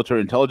former military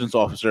intelligence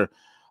officer.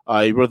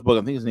 He wrote the book.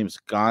 I think his name is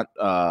Scott.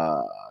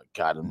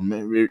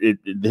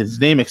 His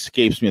name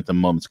escapes me at the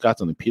moment. Scott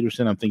something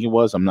Peterson, I think it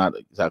was. I'm not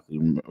exactly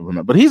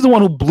remember, but he's the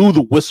one who blew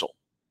the whistle.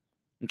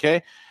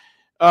 Okay,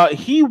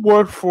 he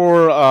worked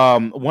for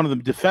one of the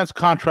defense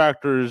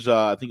contractors.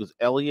 I think it was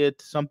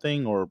Elliott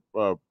something or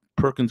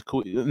Perkins.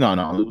 No,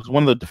 it was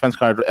one of the defense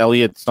contractors,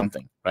 Elliott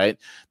something, right?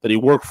 That he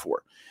worked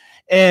for.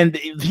 And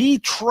he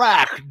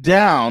tracked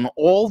down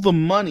all the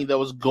money that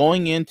was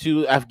going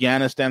into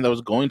Afghanistan, that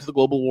was going to the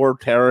global war of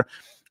terror,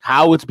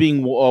 how it's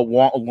being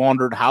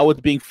laundered, how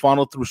it's being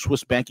funneled through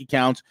Swiss bank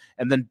accounts,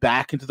 and then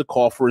back into the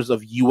coffers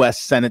of U.S.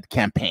 Senate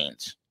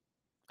campaigns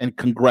and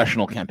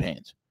congressional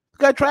campaigns.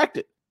 The guy tracked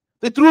it.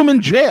 They threw him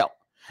in jail.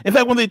 In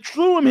fact, when they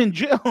threw him in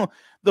jail,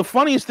 the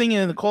funniest thing,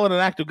 and they call it an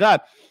act of God,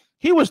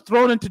 he was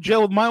thrown into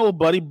jail with my old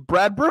buddy,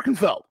 Brad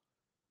Birkenfeld.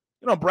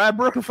 You know, Brad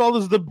Birkenfeld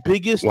is the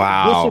biggest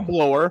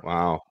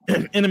whistleblower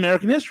in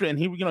American history. And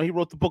he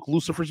wrote the book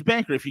Lucifer's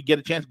Banker. If you get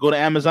a chance, go to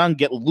Amazon,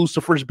 get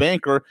Lucifer's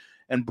Banker,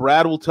 and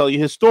Brad will tell you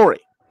his story.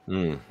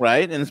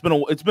 Right. And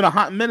it's been a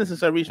hot minute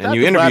since I reached out. And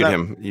you interviewed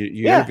him.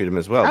 You interviewed him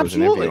as well.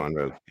 Absolutely. There's an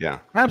interview on Rogue. Yeah.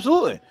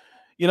 Absolutely.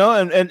 You know,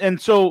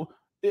 and so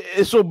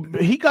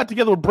he got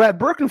together with Brad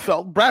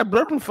Birkenfeld. Brad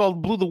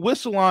Birkenfeld blew the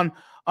whistle on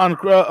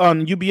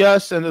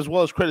UBS and as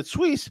well as Credit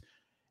Suisse.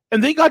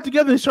 And they got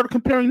together and they started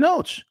comparing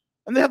notes.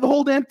 And they have the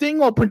whole damn thing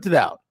all printed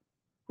out,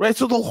 right?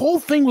 So the whole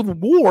thing with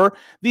war,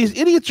 these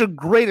idiots are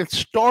great at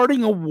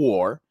starting a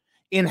war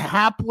in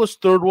hapless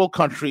third world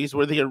countries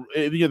where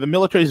the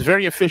military is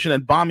very efficient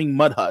at bombing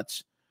mud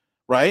huts,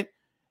 right?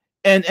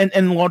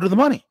 And launder the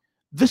money.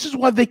 This is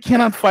why they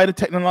cannot fight a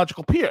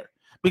technological peer,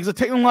 because a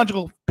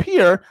technological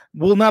peer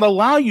will not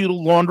allow you to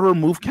launder or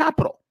move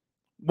capital.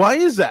 Why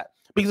is that?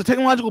 Because a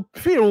technological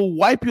peer will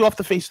wipe you off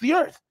the face of the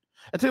earth.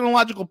 A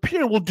technological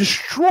peer will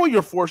destroy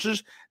your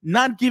forces,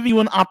 not give you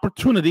an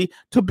opportunity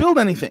to build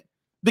anything.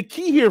 The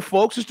key here,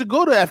 folks, is to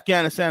go to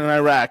Afghanistan and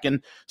Iraq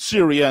and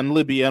Syria and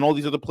Libya and all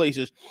these other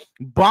places,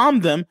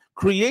 bomb them,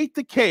 create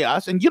the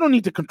chaos, and you don't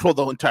need to control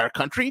the entire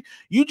country.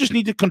 You just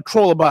need to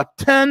control about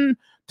 10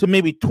 to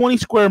maybe 20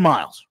 square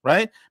miles,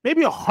 right?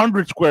 Maybe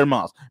 100 square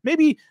miles,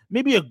 maybe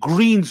a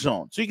green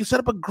zone. So you can set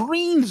up a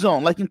green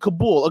zone like in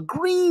Kabul, a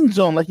green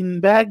zone like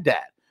in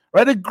Baghdad,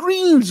 right? A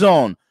green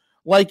zone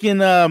like in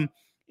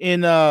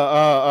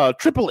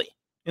Tripoli,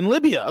 in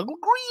Libya, a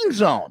green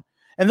zone.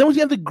 And then once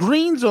you have the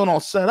green zone all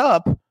set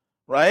up,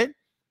 right,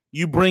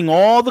 you bring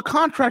all the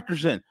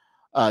contractors in.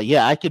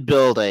 I could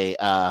build an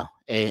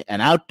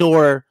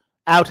outdoor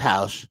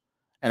outhouse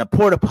and a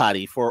porta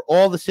potty for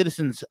all the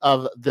citizens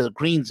of the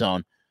green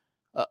zone.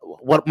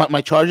 What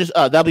my charges?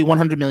 That'll be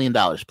 $100 million,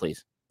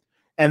 please.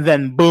 And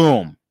then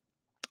boom,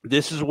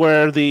 this is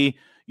where the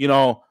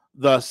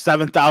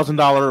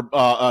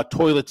 $7,000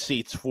 toilet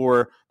seats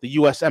for the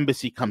U.S.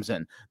 Embassy comes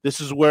in.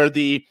 This is where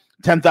the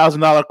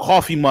 $10,000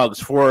 coffee mugs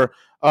for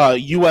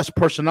U.S.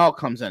 personnel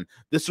comes in.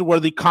 This is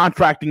where the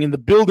contracting and the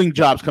building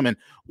jobs come in.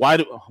 Why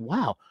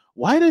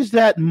does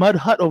that mud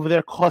hut over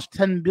there cost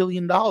 $10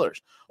 billion? Oh, it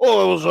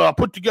was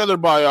put together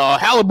by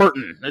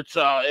Halliburton. It's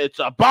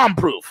bomb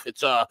proof.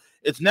 It's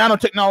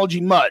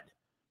nanotechnology mud.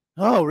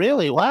 Oh,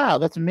 really? Wow,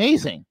 that's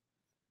amazing,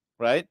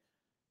 right?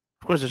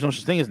 Of course, there's no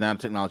such thing as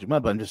nanotechnology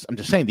mud, but I'm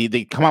just saying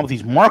they come out with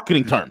these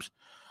marketing terms.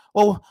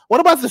 Well,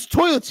 what about this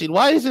toilet seat?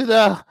 Why is it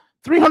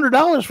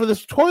 $300 for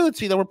this toilet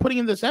seat that we're putting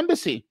in this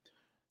embassy?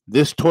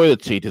 This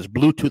toilet seat is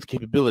Bluetooth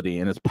capability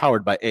and it's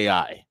powered by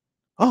AI.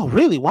 Oh,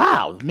 really?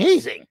 Wow,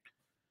 amazing.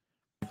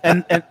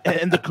 And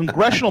the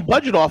Congressional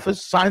Budget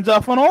Office signs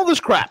off on all this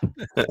crap.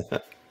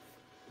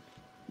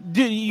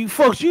 You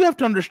folks, you have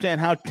to understand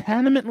how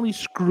tenamentally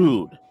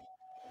screwed,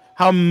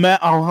 how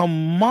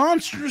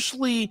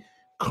monstrously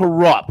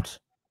corrupt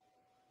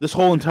this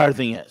whole entire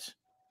thing is.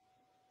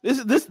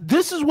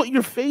 This is what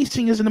you're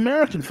facing as an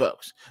American,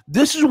 folks.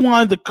 This is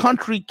why the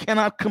country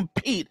cannot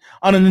compete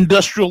on an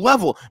industrial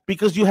level,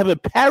 because you have a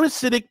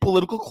parasitic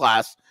political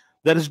class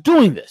that is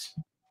doing this.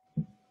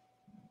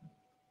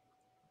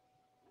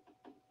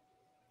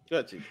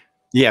 Good.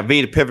 Yeah,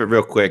 V, to pivot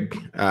real quick,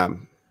 a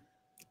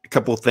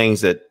couple of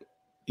things that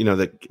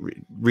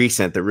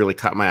recent that really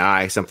caught my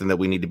eye, something that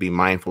we need to be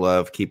mindful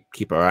of,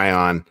 keep our eye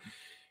on,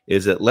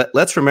 is that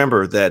let's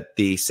remember that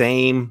the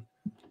same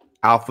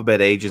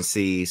alphabet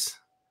agencies,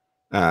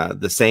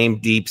 the same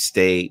deep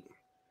state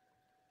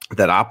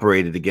that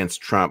operated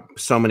against Trump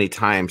so many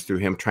times through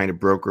him trying to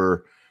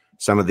broker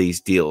some of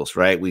these deals,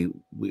 right? We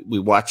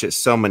watch it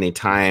so many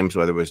times,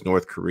 whether it was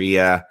North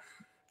Korea,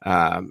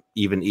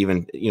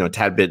 even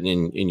tad bit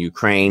in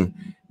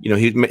Ukraine.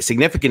 He made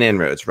significant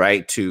inroads,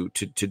 right, to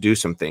do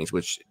some things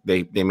which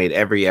they made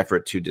every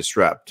effort to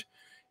disrupt.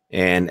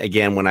 And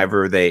again,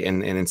 whenever they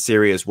and in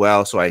Syria as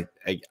well. So I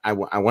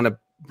want to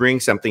bring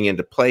something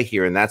into play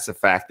here, and that's the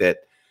fact that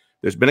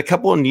there's been a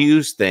couple of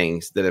news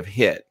things that have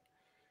hit,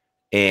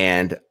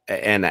 and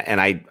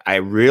I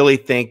really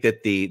think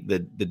that the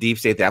deep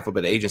state, the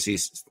alphabet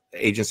agencies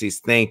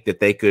think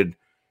that they could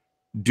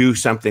do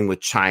something with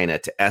China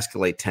to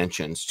escalate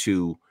tensions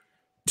to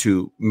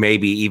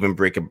maybe even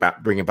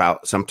bring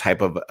about some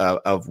type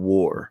of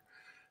war.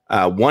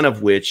 One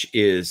of which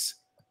is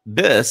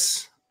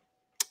this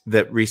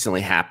that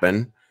recently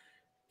happened,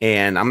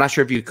 and I'm not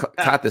sure if you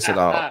caught this at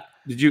all.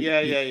 Did you?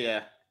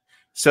 Yeah.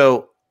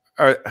 So,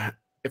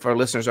 if our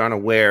listeners aren't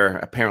aware,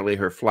 apparently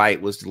her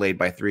flight was delayed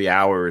by 3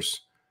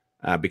 hours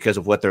because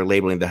of what they're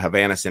labeling the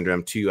Havana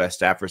syndrome. 2 U.S.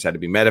 staffers had to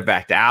be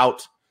medevaced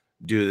out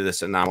due to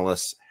this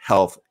anomalous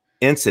health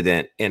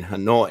incident in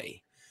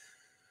Hanoi.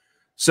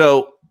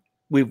 So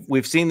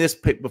we've seen this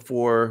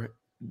before.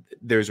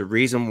 There's a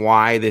reason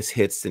why this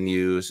hits the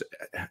news.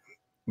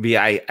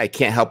 I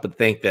can't help but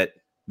think that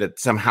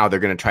somehow they're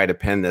going to try to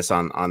pin this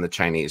on the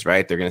Chinese,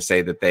 right? They're going to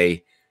say that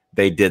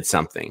they did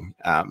something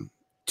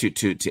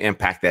to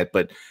impact that.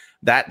 But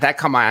that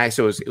caught my eye.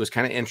 So it was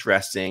kind of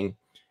interesting.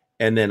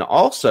 And then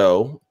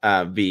also,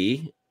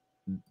 V,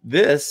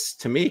 this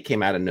to me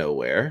came out of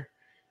nowhere.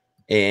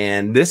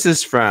 And this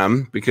is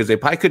from, because they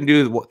probably couldn't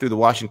do it through the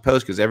Washington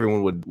Post because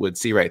everyone would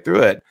see right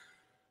through it.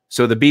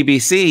 So the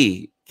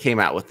BBC came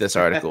out with this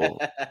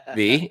article,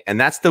 V, and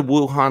that's the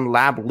Wuhan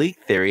lab leak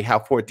theory.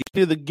 How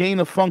the gain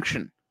of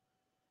function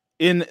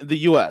in the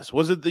U.S.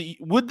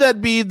 Would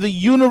that be the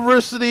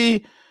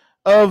University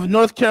of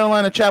North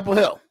Carolina, Chapel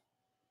Hill?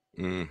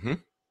 Mm-hmm.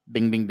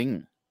 Ding, ding,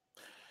 ding.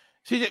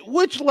 CJ,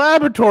 which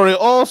laboratory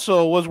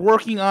also was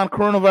working on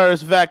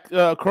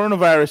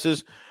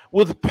coronaviruses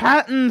with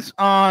patents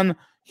on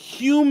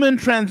human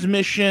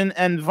transmission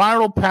and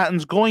viral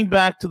patents going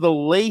back to the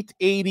late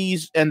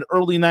 80s and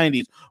early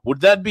 90s? Would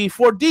that be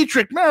Fort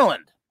Detrick,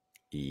 Maryland?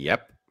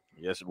 Yep.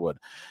 Yes, it would.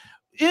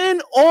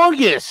 In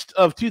August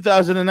of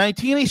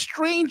 2019, a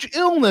strange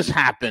illness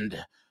happened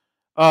in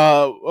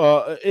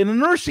a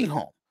nursing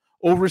home.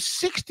 Over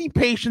 60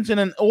 patients in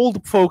an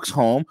old folks'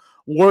 home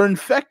were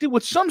infected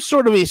with some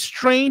sort of a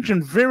strange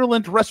and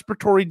virulent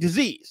respiratory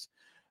disease.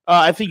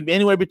 I think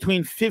anywhere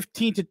between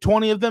 15 to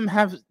 20 of them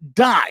have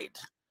died.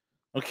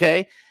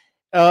 Okay.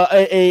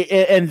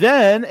 And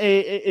then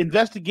an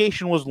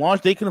investigation was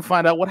launched. They couldn't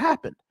find out what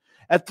happened.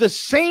 At the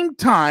same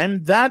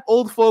time, that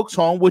old folks'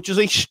 home, which is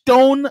a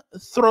stone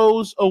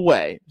throws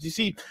away. You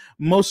see,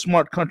 most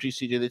smart countries,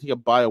 CJ, they take a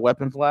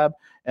bioweapons lab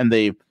and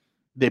they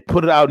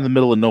put it out in the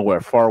middle of nowhere,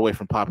 far away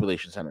from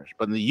population centers.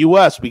 But in the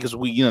U.S., because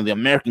the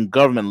American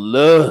government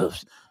love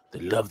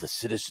the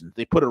citizens,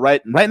 they put it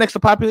right next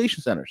to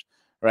population centers,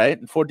 right?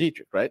 In Fort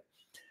Detrick, right?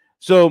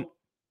 So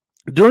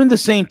during the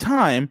same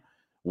time,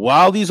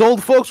 while these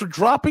old folks were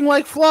dropping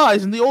like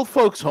flies in the old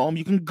folks' home,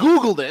 you can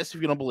Google this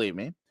if you don't believe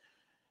me,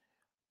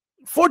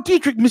 Fort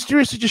Detrick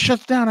mysteriously just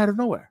shuts down out of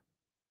nowhere.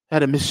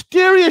 Had a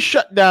mysterious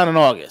shutdown in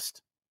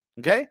August.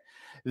 Okay?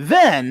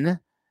 Then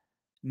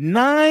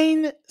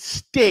 9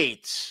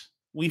 states,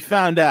 we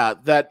found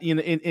out that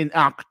in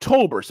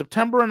October,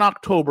 September and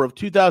October of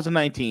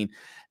 2019,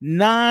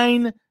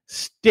 9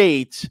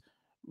 states,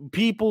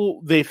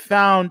 they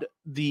found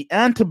the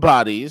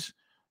antibodies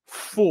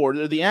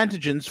the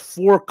antigens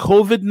for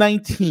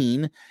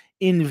COVID-19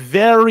 in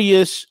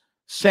various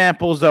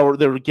samples they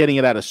were getting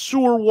it out of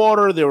sewer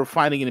water. They were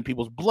finding it in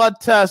people's blood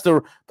tests.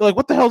 They're like,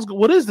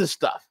 what is this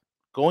stuff?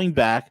 Going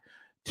back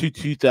to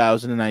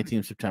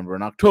 2019, September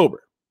and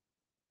October,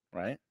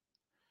 right?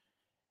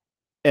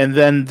 And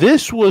then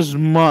this was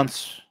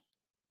months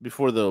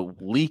before the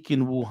leak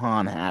in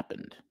Wuhan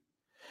happened.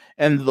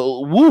 And the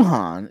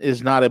Wuhan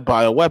is not a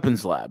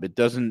bioweapons lab. It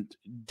doesn't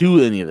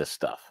do any of this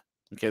stuff.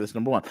 Okay, that's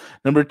number one.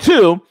 Number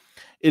two,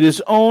 it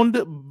is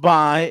owned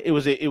by, it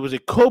was a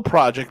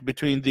co-project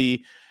between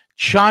the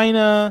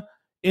China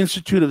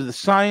Institute of the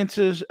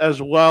Sciences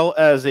as well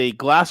as a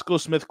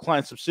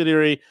GlaxoSmithKline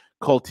subsidiary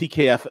called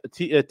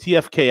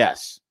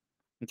TFKS.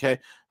 Okay,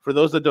 for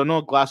those that don't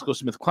know,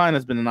 GlaxoSmithKline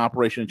has been in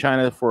operation in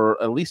China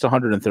for at least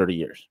 130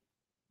 years.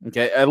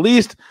 Okay, at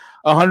least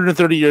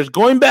 130 years,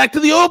 going back to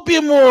the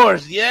Opium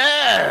Wars.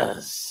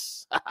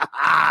 Yes.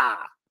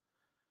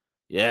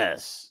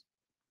 Yes.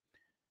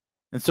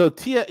 And so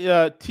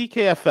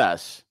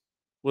TKFS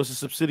was a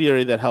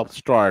subsidiary that helped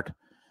start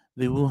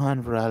the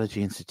Wuhan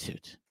Virology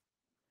Institute.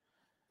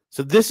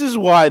 So this is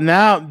why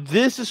now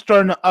this is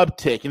starting to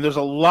uptick, and there's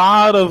a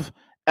lot of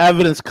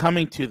evidence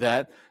coming to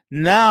that.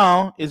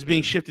 Now it's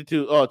being shifted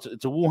to, it's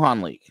a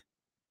Wuhan leak.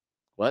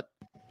 What?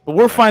 But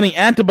we're finding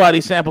antibody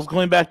samples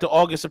going back to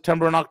August,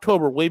 September, and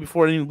October, way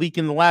before any leak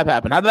in the lab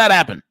happened. How did that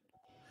happen?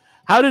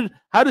 How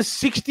did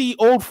 60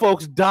 old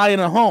folks die in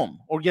a home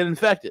or get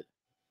infected?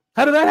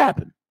 How did that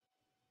happen?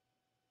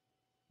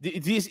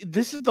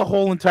 This is the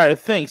whole entire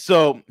thing.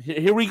 So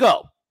here we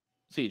go,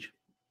 Siege.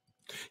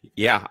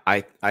 Yeah,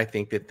 I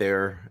think that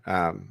they're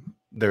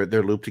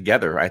looped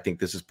together. I think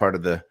this is part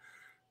of the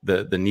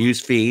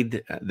news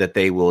feed that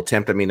they will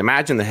attempt. I mean,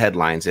 imagine the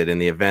headlines that in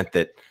the event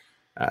that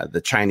the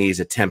Chinese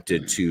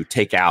attempted to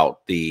take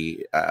out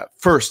the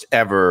first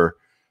ever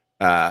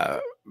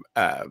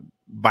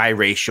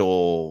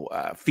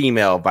biracial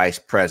female vice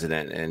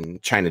president,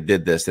 and China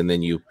did this, and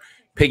then you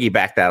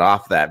piggyback that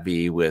off that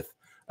with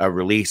a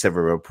release of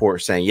a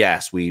report saying,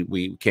 yes,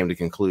 we came to the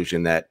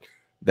conclusion that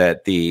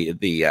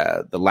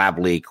the lab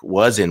leak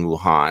was in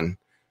Wuhan,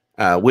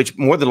 which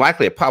more than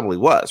likely it probably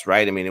was,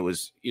 right? I mean, it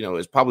was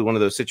probably one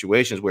of those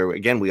situations where,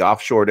 again, we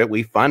offshored it,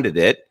 we funded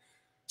it.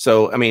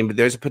 So, I mean,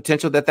 there's a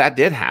potential that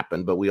did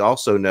happen, but we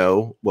also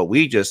know what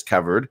we just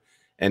covered.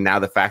 And now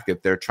the fact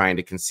that they're trying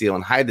to conceal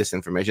and hide this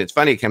information. It's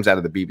funny it comes out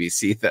of the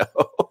BBC,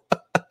 though.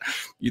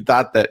 You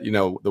thought that,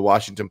 the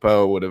Washington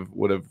Post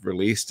would have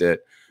released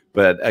it.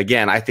 But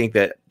again, I think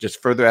that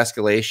just further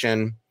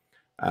escalation,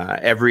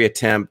 every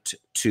attempt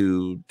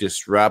to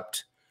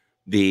disrupt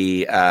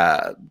the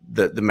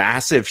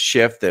massive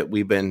shift that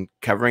we've been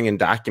covering and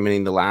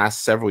documenting the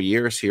last several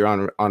years here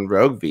on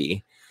Rogue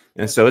V.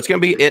 And so it's going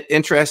to be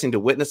interesting to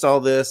witness all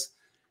this.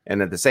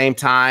 And at the same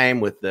time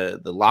with the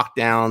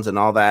lockdowns and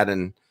all that.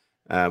 And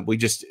we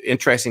just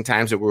interesting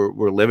times that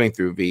we're living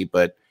through, V.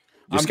 But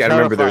just got to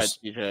remember there's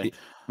TJ.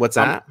 What's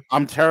that?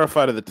 I'm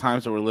terrified of the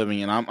times that we're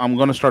living in. I'm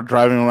going to start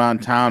driving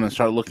around town and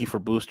start looking for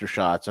booster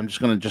shots. I'm just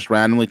going to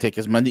randomly take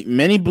as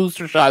many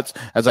booster shots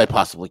as I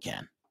possibly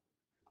can.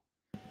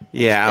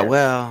 Yeah,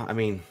 well, I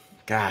mean,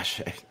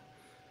 gosh,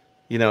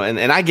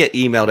 and I get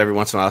emailed every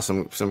once in a while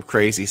some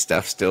crazy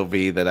stuff still,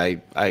 V, that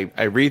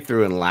I read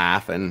through and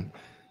laugh, and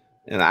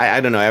I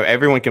don't know.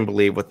 Everyone can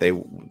believe what they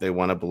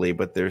want to believe,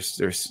 but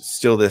there's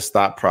still this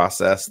thought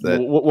process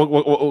that.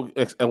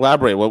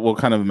 Elaborate. What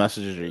kind of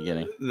messages are you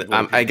getting?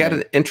 I got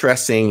an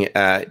interesting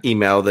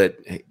email that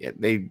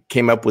they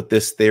came up with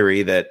this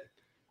theory that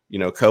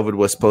COVID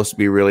was supposed to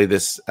be really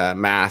this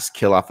mass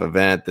kill off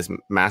event, this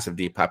massive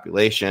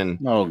depopulation.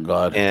 Oh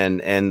God!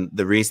 And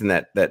the reason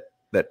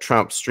that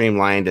Trump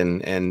streamlined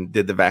and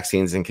did the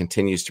vaccines and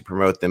continues to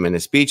promote them in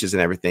his speeches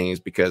and everything is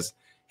because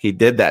he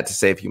did that to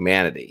save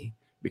humanity.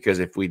 Because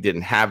if we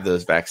didn't have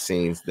those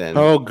vaccines, then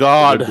oh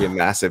God, it would be a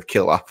massive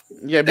kill-off.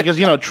 Yeah, because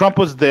Trump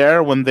was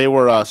there when they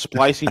were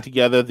splicing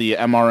together the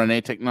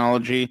mRNA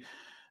technology.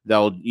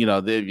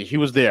 He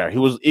was there. He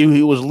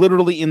was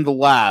literally in the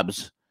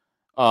labs,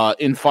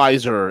 in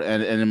Pfizer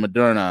and in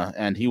Moderna,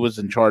 and he was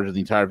in charge of the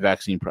entire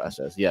vaccine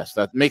process. Yes,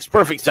 that makes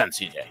perfect sense,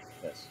 CJ.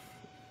 Yes.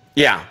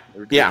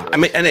 Yeah. I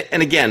mean,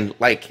 and again,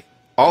 like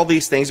all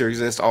these things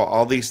exist.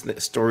 All these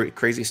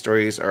crazy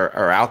stories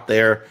are out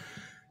there.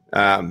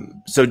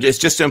 So it's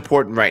just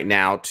important right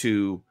now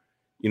to,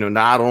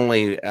 not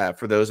only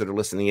for those that are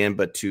listening in,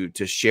 but to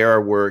share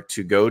our work,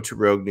 to go to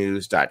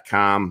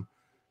roguenews.com.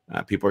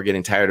 People are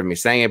getting tired of me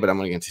saying it, but I'm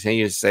going to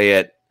continue to say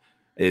it.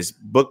 Is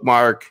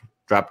bookmark,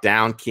 drop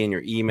down, key in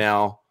your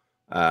email.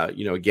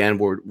 Again,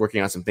 we're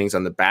working on some things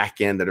on the back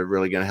end that are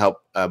really going to help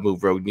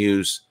move Rogue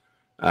News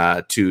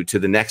to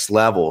the next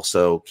level.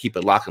 So keep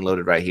it locked and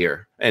loaded right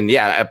here. And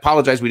yeah, I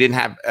apologize. We didn't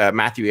have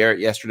Matthew Ehret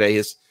yesterday.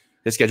 His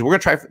schedule. We're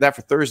gonna try that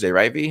for Thursday,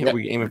 right, V? Yep. Are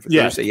we aiming for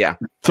Thursday? Yeah.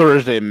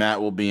 Thursday,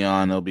 Matt will be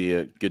on. It'll be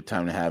a good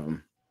time to have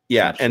him.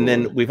 Yeah, Absolutely.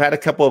 And then we've had a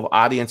couple of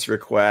audience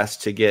requests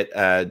to get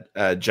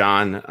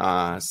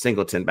John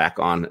Singleton back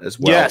on as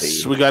well.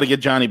 Yes, we got to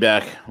get Johnny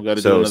back. We got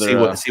to do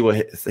another. See what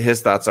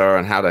his thoughts are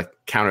on how to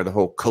counter the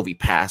whole COVID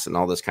pass and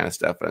all this kind of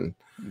stuff. And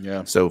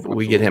so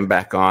we get him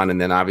back on,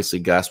 and then obviously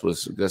Gus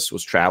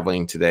was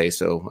traveling today,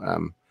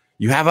 so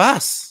you have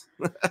us.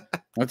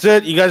 That's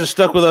it. You guys are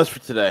stuck with us for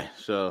today,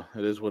 so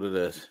it is what it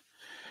is.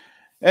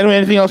 Anyway,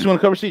 anything else you want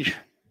to cover, Siege?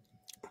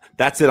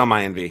 That's it on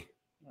my end, V.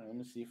 Right, let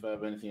me see if I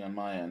have anything on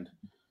my end.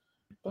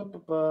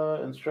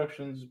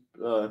 Instructions,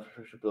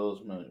 infrastructure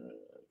bills.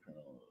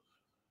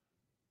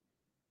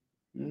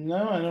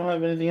 No, I don't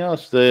have anything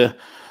else. The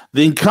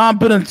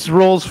incompetence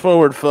rolls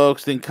forward,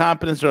 folks. The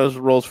incompetence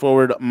rolls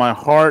forward. My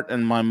heart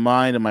and my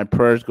mind and my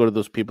prayers go to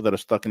those people that are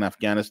stuck in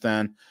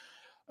Afghanistan.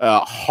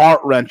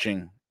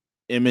 Heart-wrenching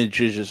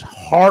images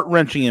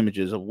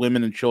of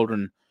women and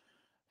children,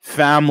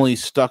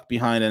 families stuck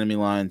behind enemy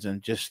lines,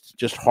 and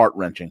just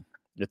heart-wrenching.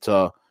 It's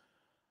a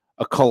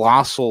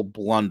colossal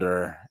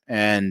blunder,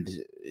 and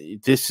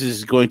this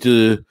is going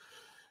to,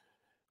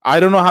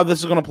 I don't know how this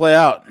is going to play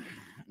out.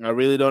 I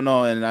really don't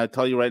know, and I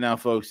tell you right now,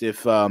 folks,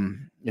 if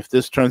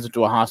this turns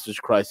into a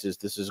hostage crisis,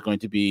 this is going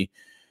to be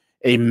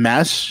a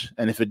mess,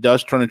 and if it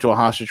does turn into a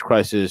hostage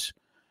crisis,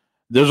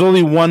 there's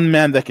only one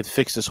man that could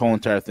fix this whole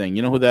entire thing.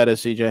 You know who that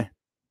is, CJ?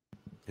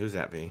 Who's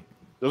that be?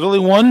 There's only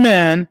one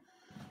man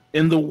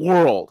in the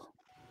world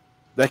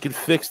that can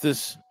fix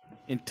this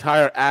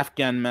entire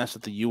Afghan mess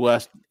that the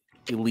U.S.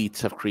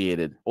 elites have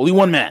created. Only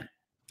one man.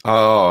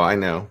 Oh, I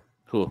know.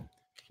 Who?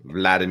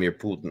 Vladimir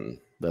Putin.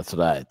 That's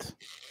right.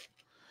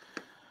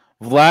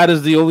 Vlad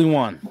is the only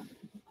one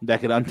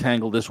that can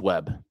untangle this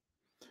web.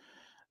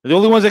 The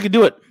only ones that can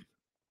do it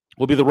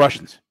will be the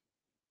Russians.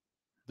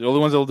 The only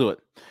ones that will do it.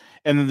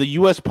 And then the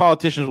U.S.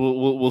 politicians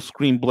will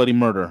scream bloody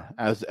murder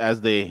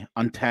as they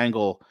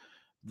untangle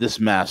this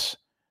mess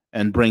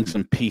and bring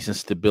some peace and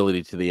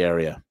stability to the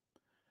area.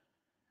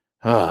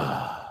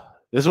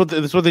 This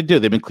is what they do.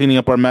 They've been cleaning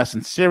up our mess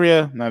in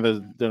Syria. Now they're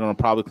going to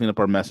probably clean up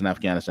our mess in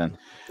Afghanistan.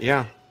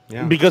 Yeah.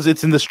 Because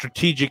it's in the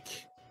strategic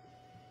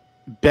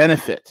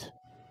benefit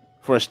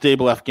for a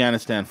stable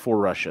Afghanistan for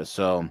Russia.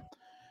 So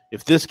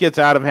if this gets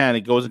out of hand,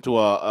 it goes into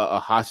a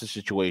hostage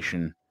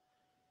situation.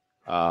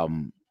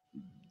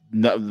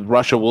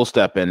 Russia will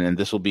step in, and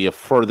this will be a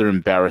further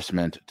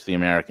embarrassment to the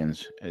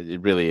Americans. It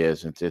really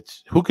is.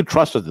 It's who could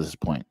trust us at this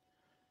point?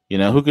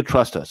 Who could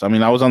trust us? I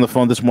mean, I was on the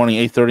phone this morning,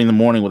 8:30 in the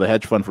morning, with a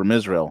hedge fund from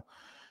Israel,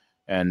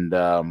 and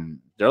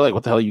they're like,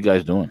 "What the hell are you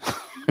guys doing?"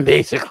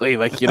 Basically,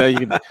 like you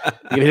can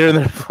hear in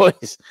their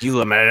voice, "You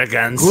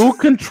Americans, who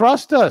can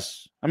trust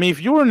us?" I mean,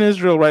 if you were in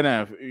Israel right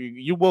now, if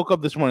you woke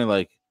up this morning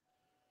like,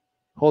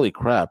 "Holy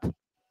crap,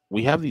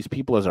 we have these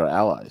people as our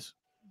allies."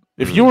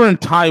 If you were in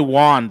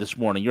Taiwan this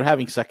morning, you're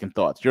having second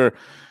thoughts. You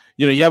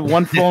have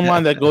one phone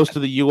line that goes to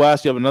the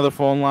U.S. You have another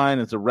phone line.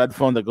 It's a red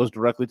phone that goes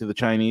directly to the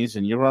Chinese,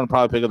 and you're going to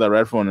probably pick up that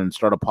red phone and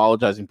start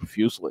apologizing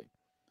profusely.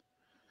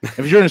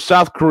 If you're in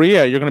South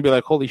Korea, you're going to be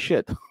like, "Holy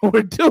shit,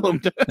 we're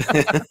doomed."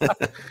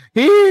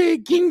 Hey,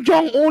 Kim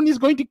Jong-un is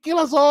going to kill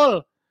us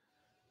all.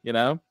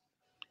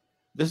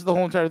 This is the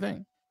whole entire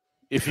thing.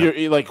 If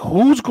you're like,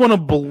 who's going to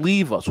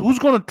believe us? Who's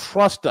going to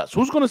trust us?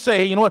 Who's going to say,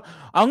 hey, you know what?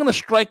 I'm going to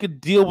strike a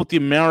deal with the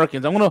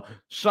Americans. I'm going to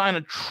sign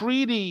a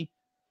treaty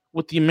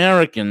with the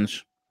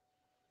Americans,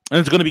 and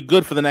it's going to be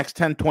good for the next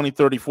 10, 20,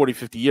 30, 40,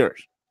 50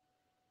 years.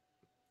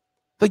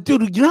 Like,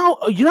 dude, you know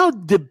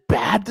the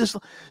bad this.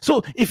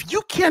 So if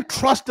you can't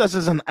trust us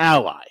as an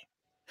ally,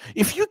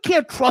 if you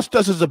can't trust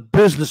us as a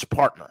business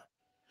partner,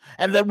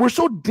 and that we're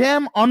so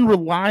damn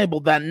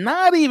unreliable that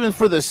not even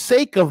for the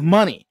sake of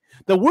money,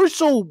 that we're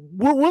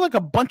like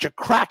a bunch of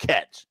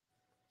crackheads.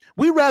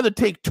 We rather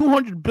take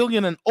 200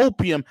 billion in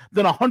opium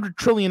than 100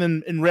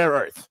 trillion in rare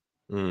earth.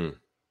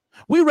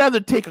 We rather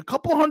take a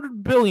couple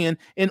 $100 billion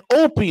in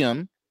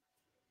opium,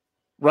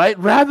 right,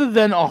 rather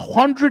than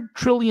 $100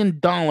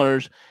 trillion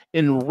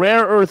in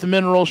rare earth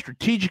minerals,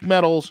 strategic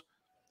metals,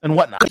 and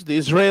whatnot. The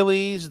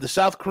Israelis, the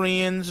South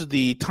Koreans,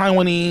 the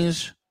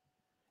Taiwanese,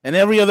 and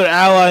every other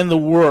ally in the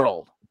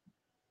world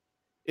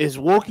is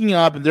waking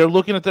up, and they're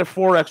looking at their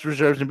Forex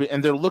reserves,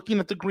 and they're looking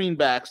at the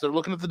greenbacks, they're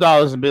looking at the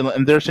dollars,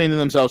 and they're saying to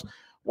themselves,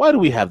 why do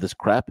we have this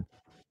crap?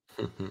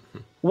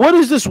 What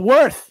is this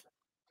worth?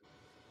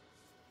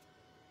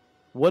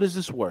 What is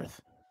this worth?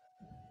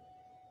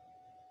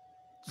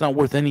 It's not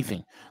worth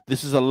anything.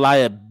 This is a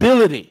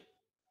liability.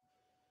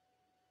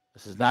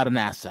 This is not an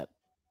asset.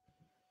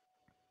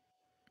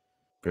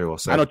 Very well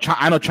said.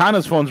 I know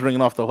China's phone's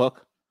ringing off the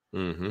hook.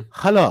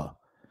 Hello.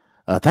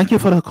 Thank you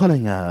for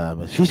calling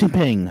Xi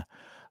Jinping,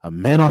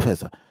 main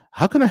office.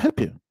 How can I help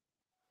you?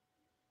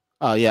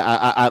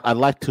 I'd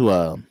like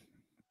to.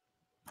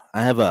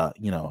 I have a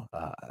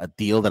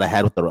deal that I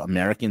had with the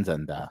Americans,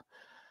 and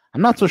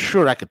I'm not so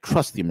sure I could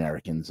trust the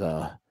Americans.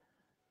 I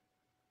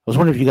was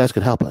wondering if you guys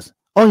could help us.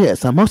 Oh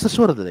yes, most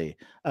assuredly.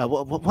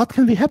 What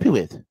can we help you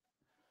with?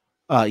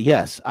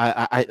 Yes,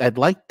 I'd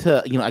like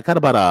to. I got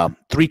about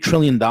 $3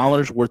 trillion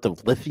worth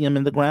of lithium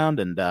in the ground,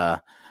 and I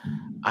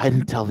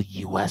didn't tell the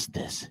U.S.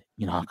 this,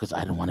 because I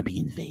didn't want to be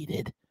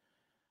invaded.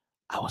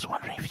 I was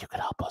wondering if you could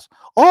help us.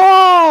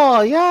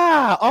 Oh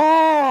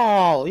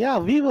yeah,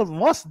 we will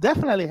most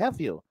definitely help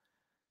you.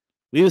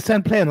 We will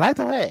send plane right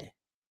away.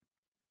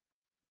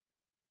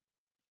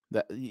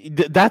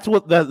 That's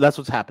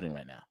what's happening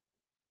right now.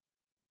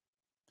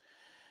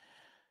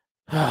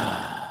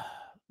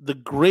 The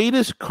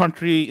greatest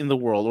country in the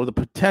world, or the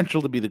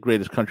potential to be the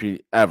greatest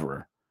country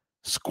ever,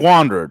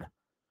 squandered,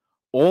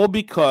 all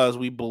because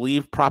we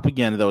believed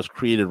propaganda that was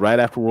created right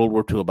after World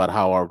War II about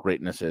how our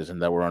greatness is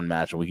and that we're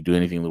unmatched and we can do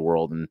anything in the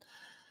world. And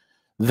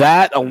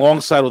that,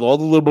 alongside with all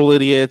the liberal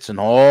idiots and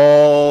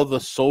all the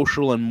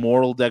social and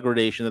moral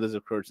degradation that has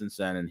occurred since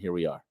then, and here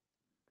we are.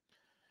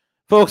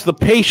 Folks, the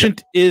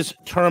patient is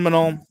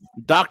terminal.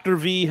 Dr.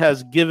 V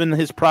has given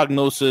his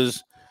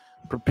prognosis.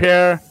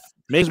 Prepare,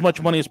 make as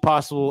much money as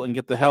possible, and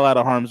get the hell out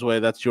of harm's way.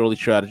 That's your only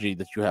strategy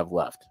that you have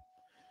left.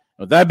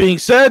 With that being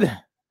said,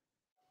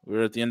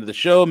 we're at the end of the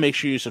show. Make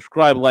sure you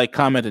subscribe, like,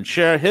 comment, and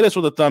share. Hit us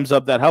with a thumbs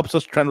up. That helps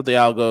us trend with the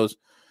algos,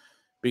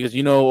 because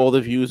all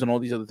the views and all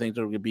these other things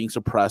are being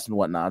suppressed and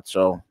whatnot.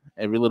 So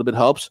every little bit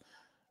helps.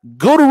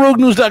 Go to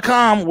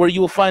roguenews.com, where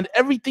you will find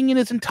everything in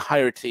its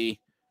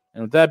entirety.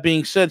 And with that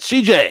being said,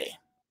 CJ,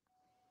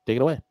 take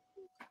it away.